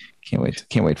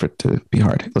for it to be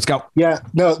hard. Let's go. Yeah.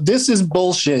 No, this is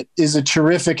bullshit. Is a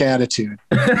terrific attitude.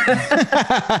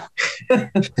 But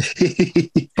I'm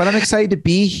excited to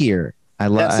be here.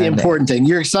 That's the important thing.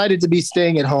 You're excited to be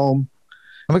staying at home.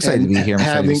 I'm excited to be here. I'm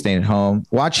excited to be staying at home.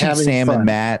 Watching Sam and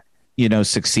Matt,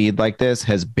 succeed like this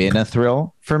has been a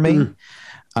thrill for me.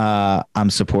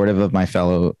 I'm supportive of my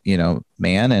fellow,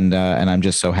 man, and I'm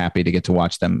just so happy to get to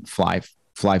watch them fly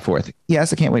forth.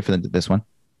 Yes, I can't wait for this one.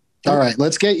 All right,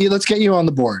 let's get you on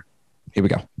the board. Here we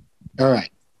go. All right,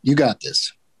 you got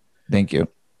this. Thank you.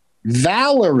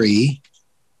 Valerie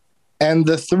and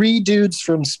the Three Dudes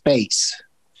from Space.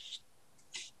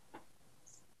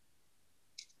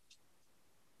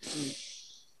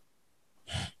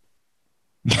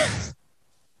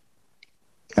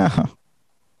 Oh.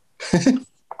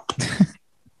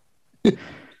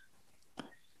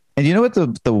 And you know what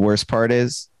the worst part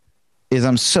is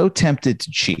I'm so tempted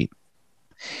to cheat,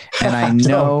 and I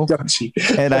know don't cheat.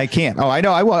 And I can't. Oh, I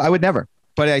know I would never,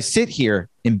 but I sit here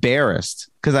embarrassed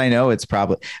because I know it's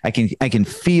probably I can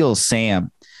feel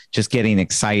Sam just getting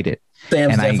excited.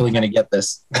 Sam's definitely going to get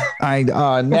this.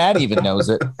 Nat even knows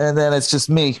it, and then it's just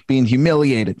me being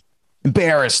humiliated,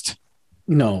 embarrassed.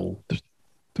 No.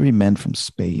 Three men from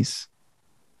space.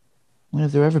 When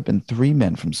have there ever been three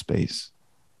men from space?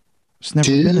 There's never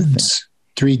been a thing.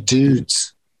 Three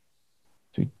dudes.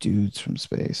 Three dudes from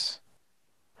space.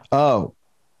 Oh,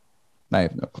 I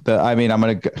have no. I'm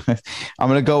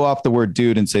gonna go off the word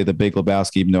dude and say The Big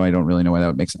Lebowski, even though I don't really know why that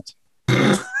would make sense.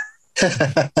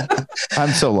 I'm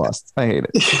so lost. I hate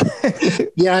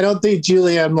it. Yeah, I don't think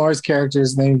Julianne Moore's character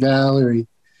is named Valerie.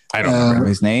 I don't remember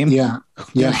his name. Yeah.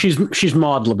 She's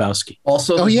Maud Lebowski.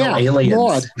 Also, aliens.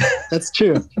 Maud. That's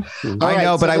true. I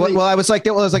know, but I was like,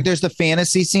 there's the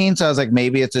fantasy scene, so I was like,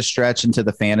 maybe it's a stretch into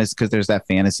the fantasy because there's that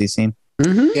fantasy scene.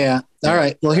 Mm-hmm. Yeah. All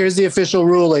right. Well, here's the official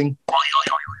ruling.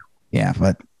 Yeah,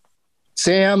 but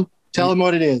Sam, tell him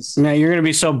what it is. Now you're going to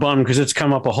be so bummed because it's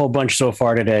come up a whole bunch so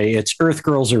far today. It's Earth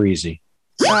Girls Are Easy.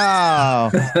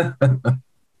 Oh.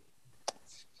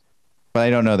 But I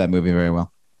don't know that movie very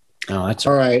well. Oh, that's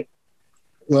all right.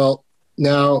 Well,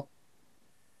 now,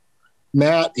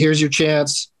 Matt, here's your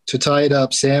chance to tie it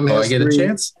up. Sam has I get 3. a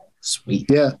chance? Sweet.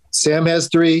 Yeah. Sam has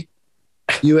 3.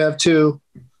 You have 2.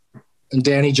 And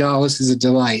Danny Jollis is a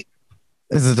delight.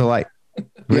 This is a delight.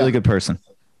 Really good person.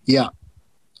 Yeah.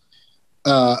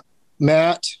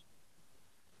 Matt,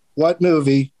 what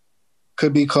movie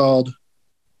could be called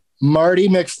Marty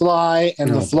McFly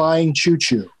and the Flying Choo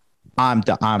Choo? I'm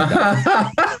done.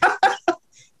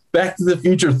 Back to the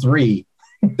Future 3.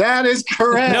 That is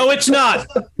correct. No, it's not.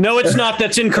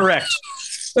 That's incorrect.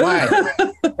 Why?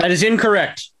 That is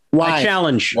incorrect. Why? I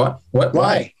challenge. What?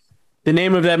 Why? The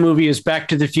name of that movie is Back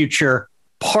to the Future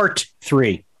Part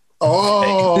 3.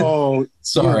 Oh,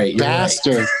 sorry, you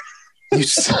bastard. Right. You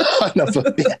son of a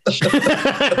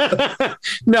bitch.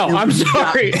 No, I'm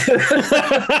sorry.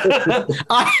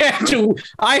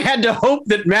 I had to hope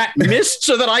that Matt missed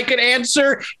so that I could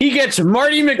answer. He gets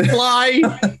Marty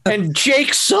McFly and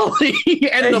Jake Sully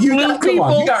and the Blue People.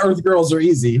 On, you got Earth Girls Are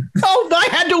Easy. Oh, I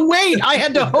had to wait. I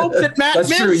had to hope that Matt missed.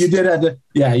 That's true. You did have to.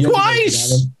 Yeah, you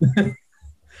twice.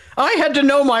 I had to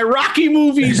know my Rocky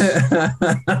movies. All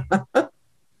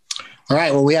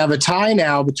right. Well, we have a tie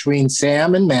now between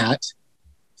Sam and Matt.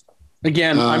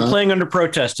 Again, I'm playing under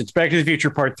protest. It's Back to the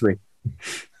Future Part 3.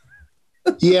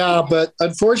 Yeah, but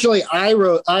unfortunately,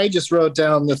 I just wrote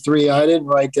down the 3. I didn't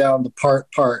write down the part.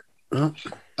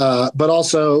 But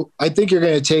also, I think you're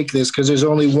going to take this because there's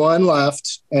only one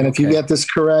left. And if you get this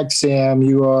correct, Sam,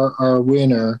 you are our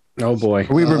winner. Oh boy.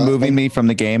 Are we removing me from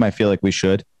the game? I feel like we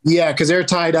should. Yeah, because they're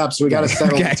tied up, so we got to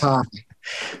settle the tie.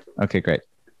 Okay, great.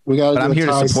 But I'm here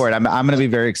to support. I'm going to be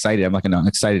very excited. I'm like an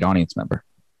excited audience member.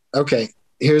 Okay,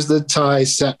 here's the tie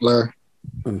settler.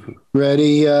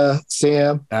 Ready,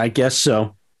 Sam? I guess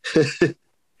so.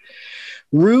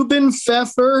 Ruben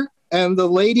Pfeffer and the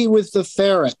lady with the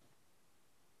ferret.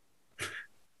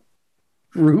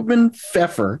 Ruben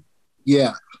Pfeffer.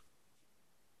 Yeah.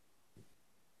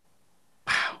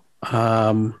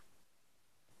 Wow.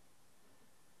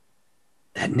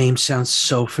 That name sounds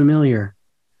so familiar.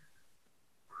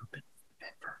 Ruben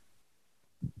Pfeffer.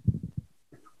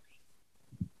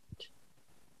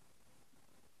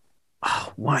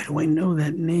 Oh, why do I know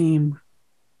that name?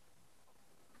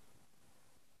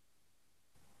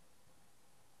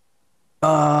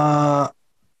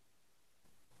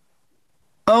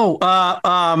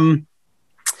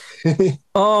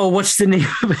 What's the name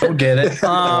of it? Don't get it.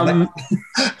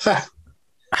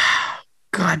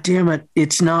 God damn it.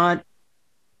 It's not.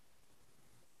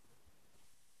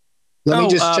 Let me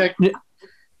just check.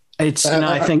 It's not,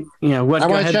 I think, what I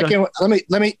want to check in.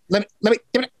 Let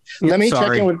me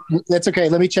check in with, that's okay.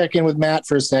 Let me check in with Matt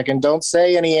for a second. Don't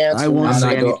say any answer. I won't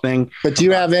say anything. But do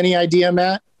you have any idea,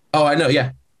 Matt? Oh, I know.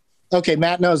 Yeah. Okay.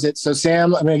 Matt knows it. So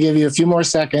Sam, I'm going to give you a few more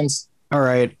seconds. All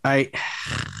right.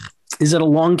 Is it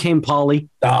Along Came Polly?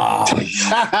 Oh,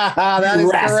 that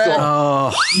is correct.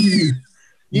 Oh,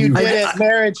 you did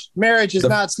it. Marriage has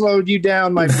not slowed you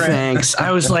down, my friend. Thanks.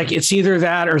 I was like, it's either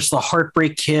that or it's the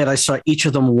Heartbreak Kid. I saw each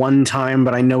of them one time,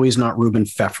 but I know he's not Ruben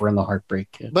Pfeffer in the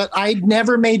Heartbreak Kid. But I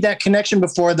never made that connection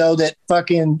before, though, that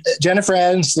fucking Jennifer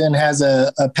Aniston has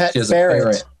a pet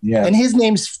ferret. Yeah. And his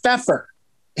name's Pfeffer.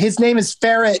 His name is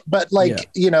Ferret, but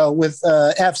with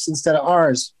F's instead of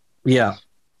R's. Yeah.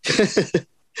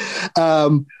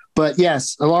 But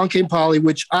yes, Along Came Polly,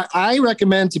 which I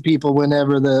recommend to people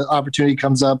whenever the opportunity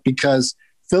comes up, because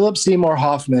Philip Seymour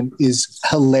Hoffman is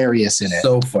hilarious in it.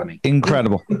 So funny.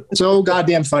 Incredible. So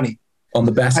goddamn funny. On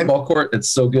the basketball court, it's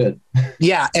so good.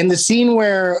 Yeah, and the scene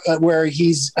where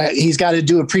he's got to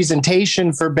do a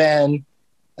presentation for Ben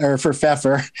or for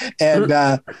Pfeffer, and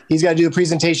he's got to do a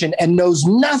presentation and knows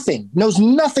nothing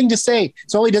to say.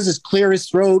 So all he does is clear his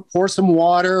throat, pour some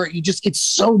water. It's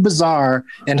so bizarre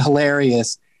and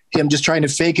hilarious. Him just trying to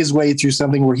fake his way through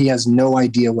something where he has no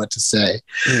idea what to say.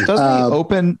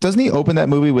 Doesn't he open that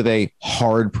movie with a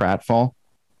hard pratfall?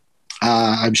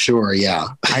 I'm sure. Yeah.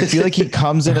 I feel like he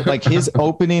comes in like his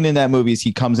opening in that movie is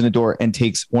he comes in a door and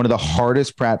takes one of the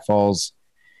hardest pratfalls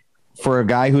for a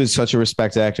guy who is such a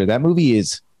respected actor. That movie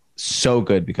is so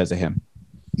good because of him.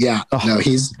 Yeah. No,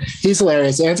 he's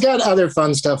hilarious. And it's got other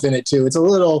fun stuff in it too. It's a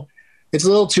little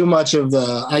too much of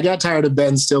I got tired of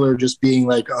Ben Stiller just being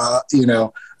like,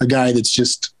 a guy that's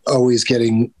just always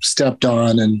getting stepped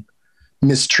on and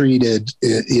mistreated.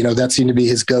 That seemed to be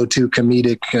his go-to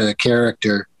comedic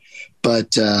character. But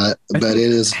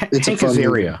it's Hank a fun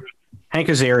Azaria. Hank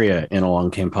Azaria in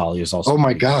Along Came Polly is also. Oh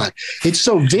my God. It's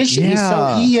so vicious.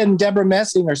 Yeah. He and Deborah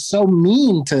Messing are so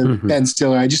mean to Ben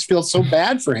Stiller. I just feel so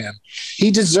bad for him.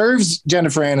 He deserves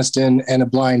Jennifer Aniston and a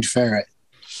blind ferret.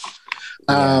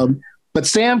 But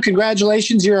Sam,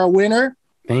 congratulations. You're our winner.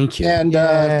 Thank you. And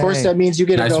of course, that means you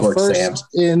get to go first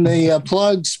Sam. in the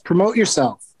plugs. Promote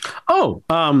yourself. Oh,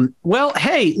 well,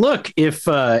 hey, look, if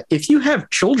you have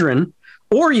children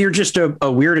or you're just a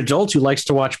weird adult who likes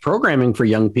to watch programming for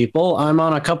young people, I'm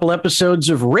on a couple episodes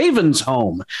of Raven's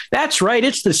Home. That's right.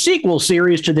 It's the sequel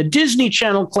series to the Disney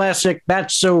Channel classic,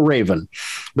 That's So Raven.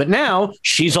 But now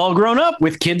she's all grown up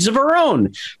with kids of her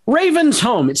own. Raven's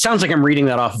Home. It sounds like I'm reading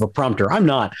that off of a prompter. I'm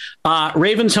not.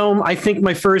 Raven's Home. I think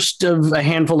my first of a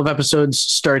handful of episodes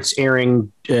starts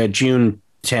airing June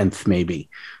 10th, maybe.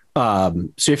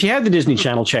 So if you have the Disney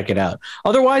Channel, check it out.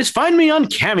 Otherwise, find me on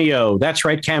Cameo. That's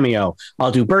right, Cameo.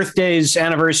 I'll do birthdays,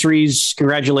 anniversaries,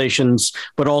 congratulations,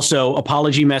 but also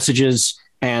apology messages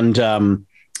and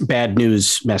bad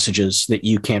news messages that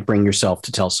you can't bring yourself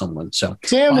to tell someone. So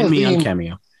find me on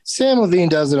Cameo. Sam Levine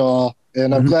does it all.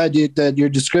 And I'm glad that your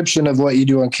description of what you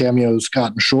do on Cameo has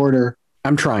gotten shorter.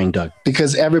 I'm trying, Doug.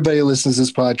 Because everybody who listens to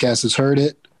this podcast has heard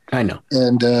it. I know.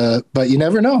 And but you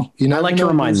never know. I like to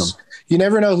remind them. You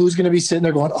never know who's going to be sitting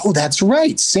there going, oh, that's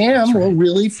right. Sam will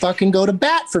really fucking go to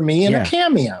bat for me in a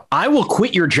Cameo. I will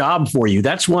quit your job for you.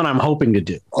 That's what I'm hoping to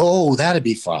do. Oh, that'd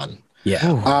be fun. Yeah.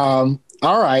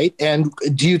 All right. And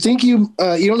do you think you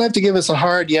don't have to give us a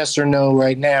hard yes or no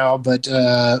right now, but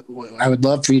I would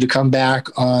love for you to come back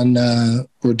on,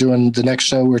 we're doing the next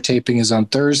show we're taping is on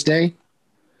Thursday.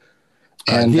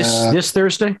 And this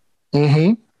Thursday?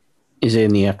 Mm-hmm. Is it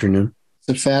in the afternoon? It's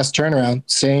a fast turnaround.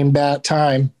 Same bat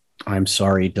time. I'm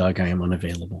sorry, Doug. I am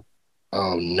unavailable.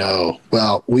 Oh, no.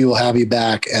 Well, we will have you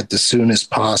back at the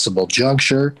soonest possible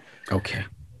juncture. Okay.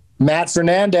 Matt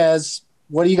Fernandez,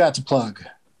 what do you got to plug?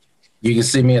 You can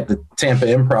see me at the Tampa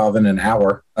Improv in an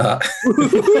hour.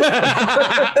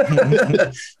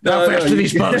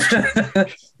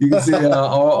 You can see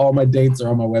all my dates are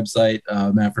on my website,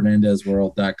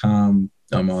 mattfernandezworld.com.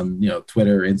 I'm on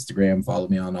Twitter, Instagram. Follow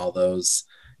me on all those.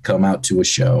 Come out to a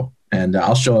show, and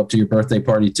I'll show up to your birthday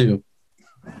party too.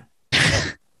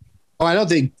 Oh, I don't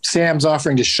think Sam's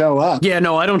offering to show up. Yeah,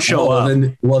 no, I don't show up.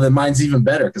 Then mine's even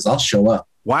better because I'll show up.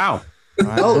 Wow.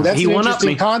 Oh, that's an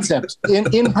interesting concept.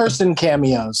 In-person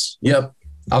cameos. Yep.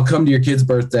 I'll come to your kid's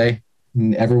birthday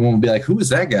and everyone will be like, who is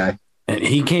that guy? And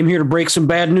he came here to break some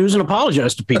bad news and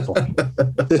apologize to people. I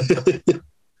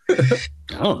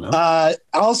don't know.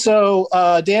 Also,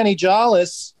 Danny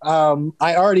Jollis,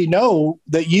 I already know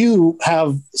that you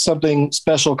have something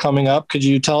special coming up. Could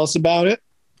you tell us about it?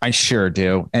 I sure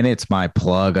do. And it's my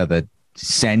plug of the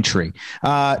century.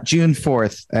 June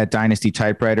 4th at Dynasty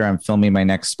Typewriter, I'm filming my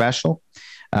next special.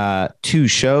 2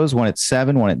 shows, one at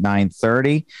 7, one at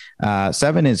 9:30.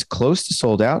 7 is close to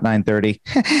sold out. 9:30,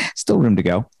 still room to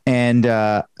go. And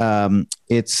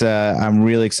it's I'm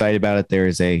really excited about it. There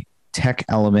is a tech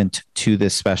element to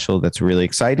this special that's really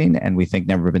exciting and we think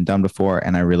never been done before.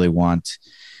 And I really want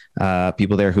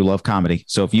people there who love comedy.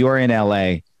 So if you are in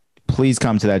LA, please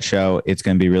come to that show. It's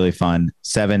going to be really fun.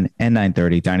 7 and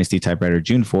 9:30, Dynasty Typewriter,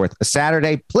 June 4th, a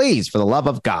Saturday. Please, for the love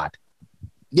of God.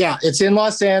 Yeah, it's in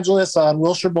Los Angeles on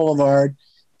Wilshire Boulevard,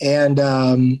 and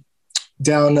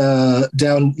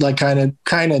down like kind of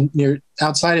near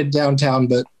outside of downtown,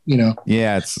 but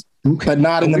yeah, it's but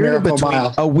not in the Miracle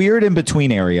Mile. A weird in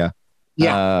between area.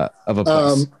 Yeah, of a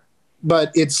place.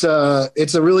 But it's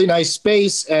a really nice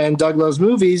space, and Doug Loves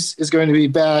Movies is going to be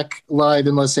back live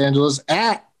in Los Angeles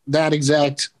at that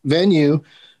exact venue,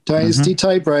 Dynasty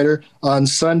Typewriter, on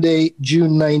Sunday,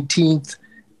 June 19th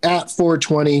at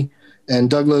 4:20. And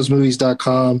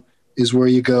DougLovesMovies.com is where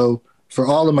you go for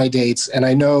all of my dates. And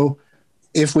I know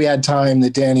if we had time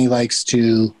that Danny likes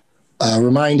to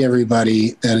remind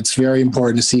everybody that it's very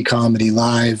important to see comedy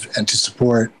live and to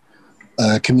support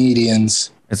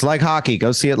comedians. It's like hockey.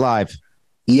 Go see it live.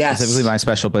 Yes. Specifically my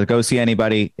special, but go see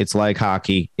anybody. It's like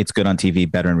hockey. It's good on TV,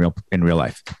 better in real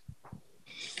life.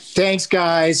 Thanks,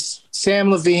 guys. Sam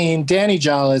Levine, Danny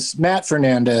Jollis, Matt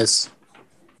Fernandez.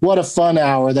 What a fun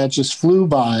hour. That just flew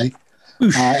by.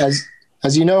 As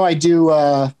you know, I do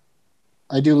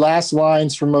last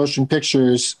lines for motion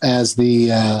pictures as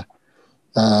the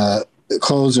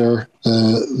closer,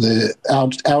 the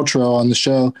outro on the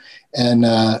show,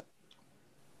 and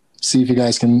see if you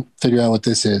guys can figure out what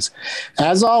this is.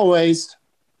 As always,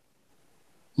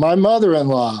 my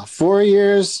mother-in-law, 4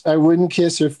 years I wouldn't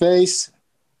kiss her face.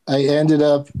 I ended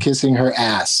up kissing her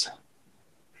ass.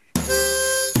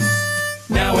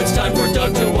 Now it's time for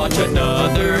Doug to watch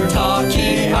another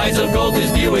talkie. Eyes of gold,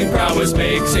 his viewing prowess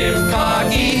makes him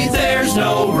cocky. There's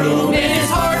no room in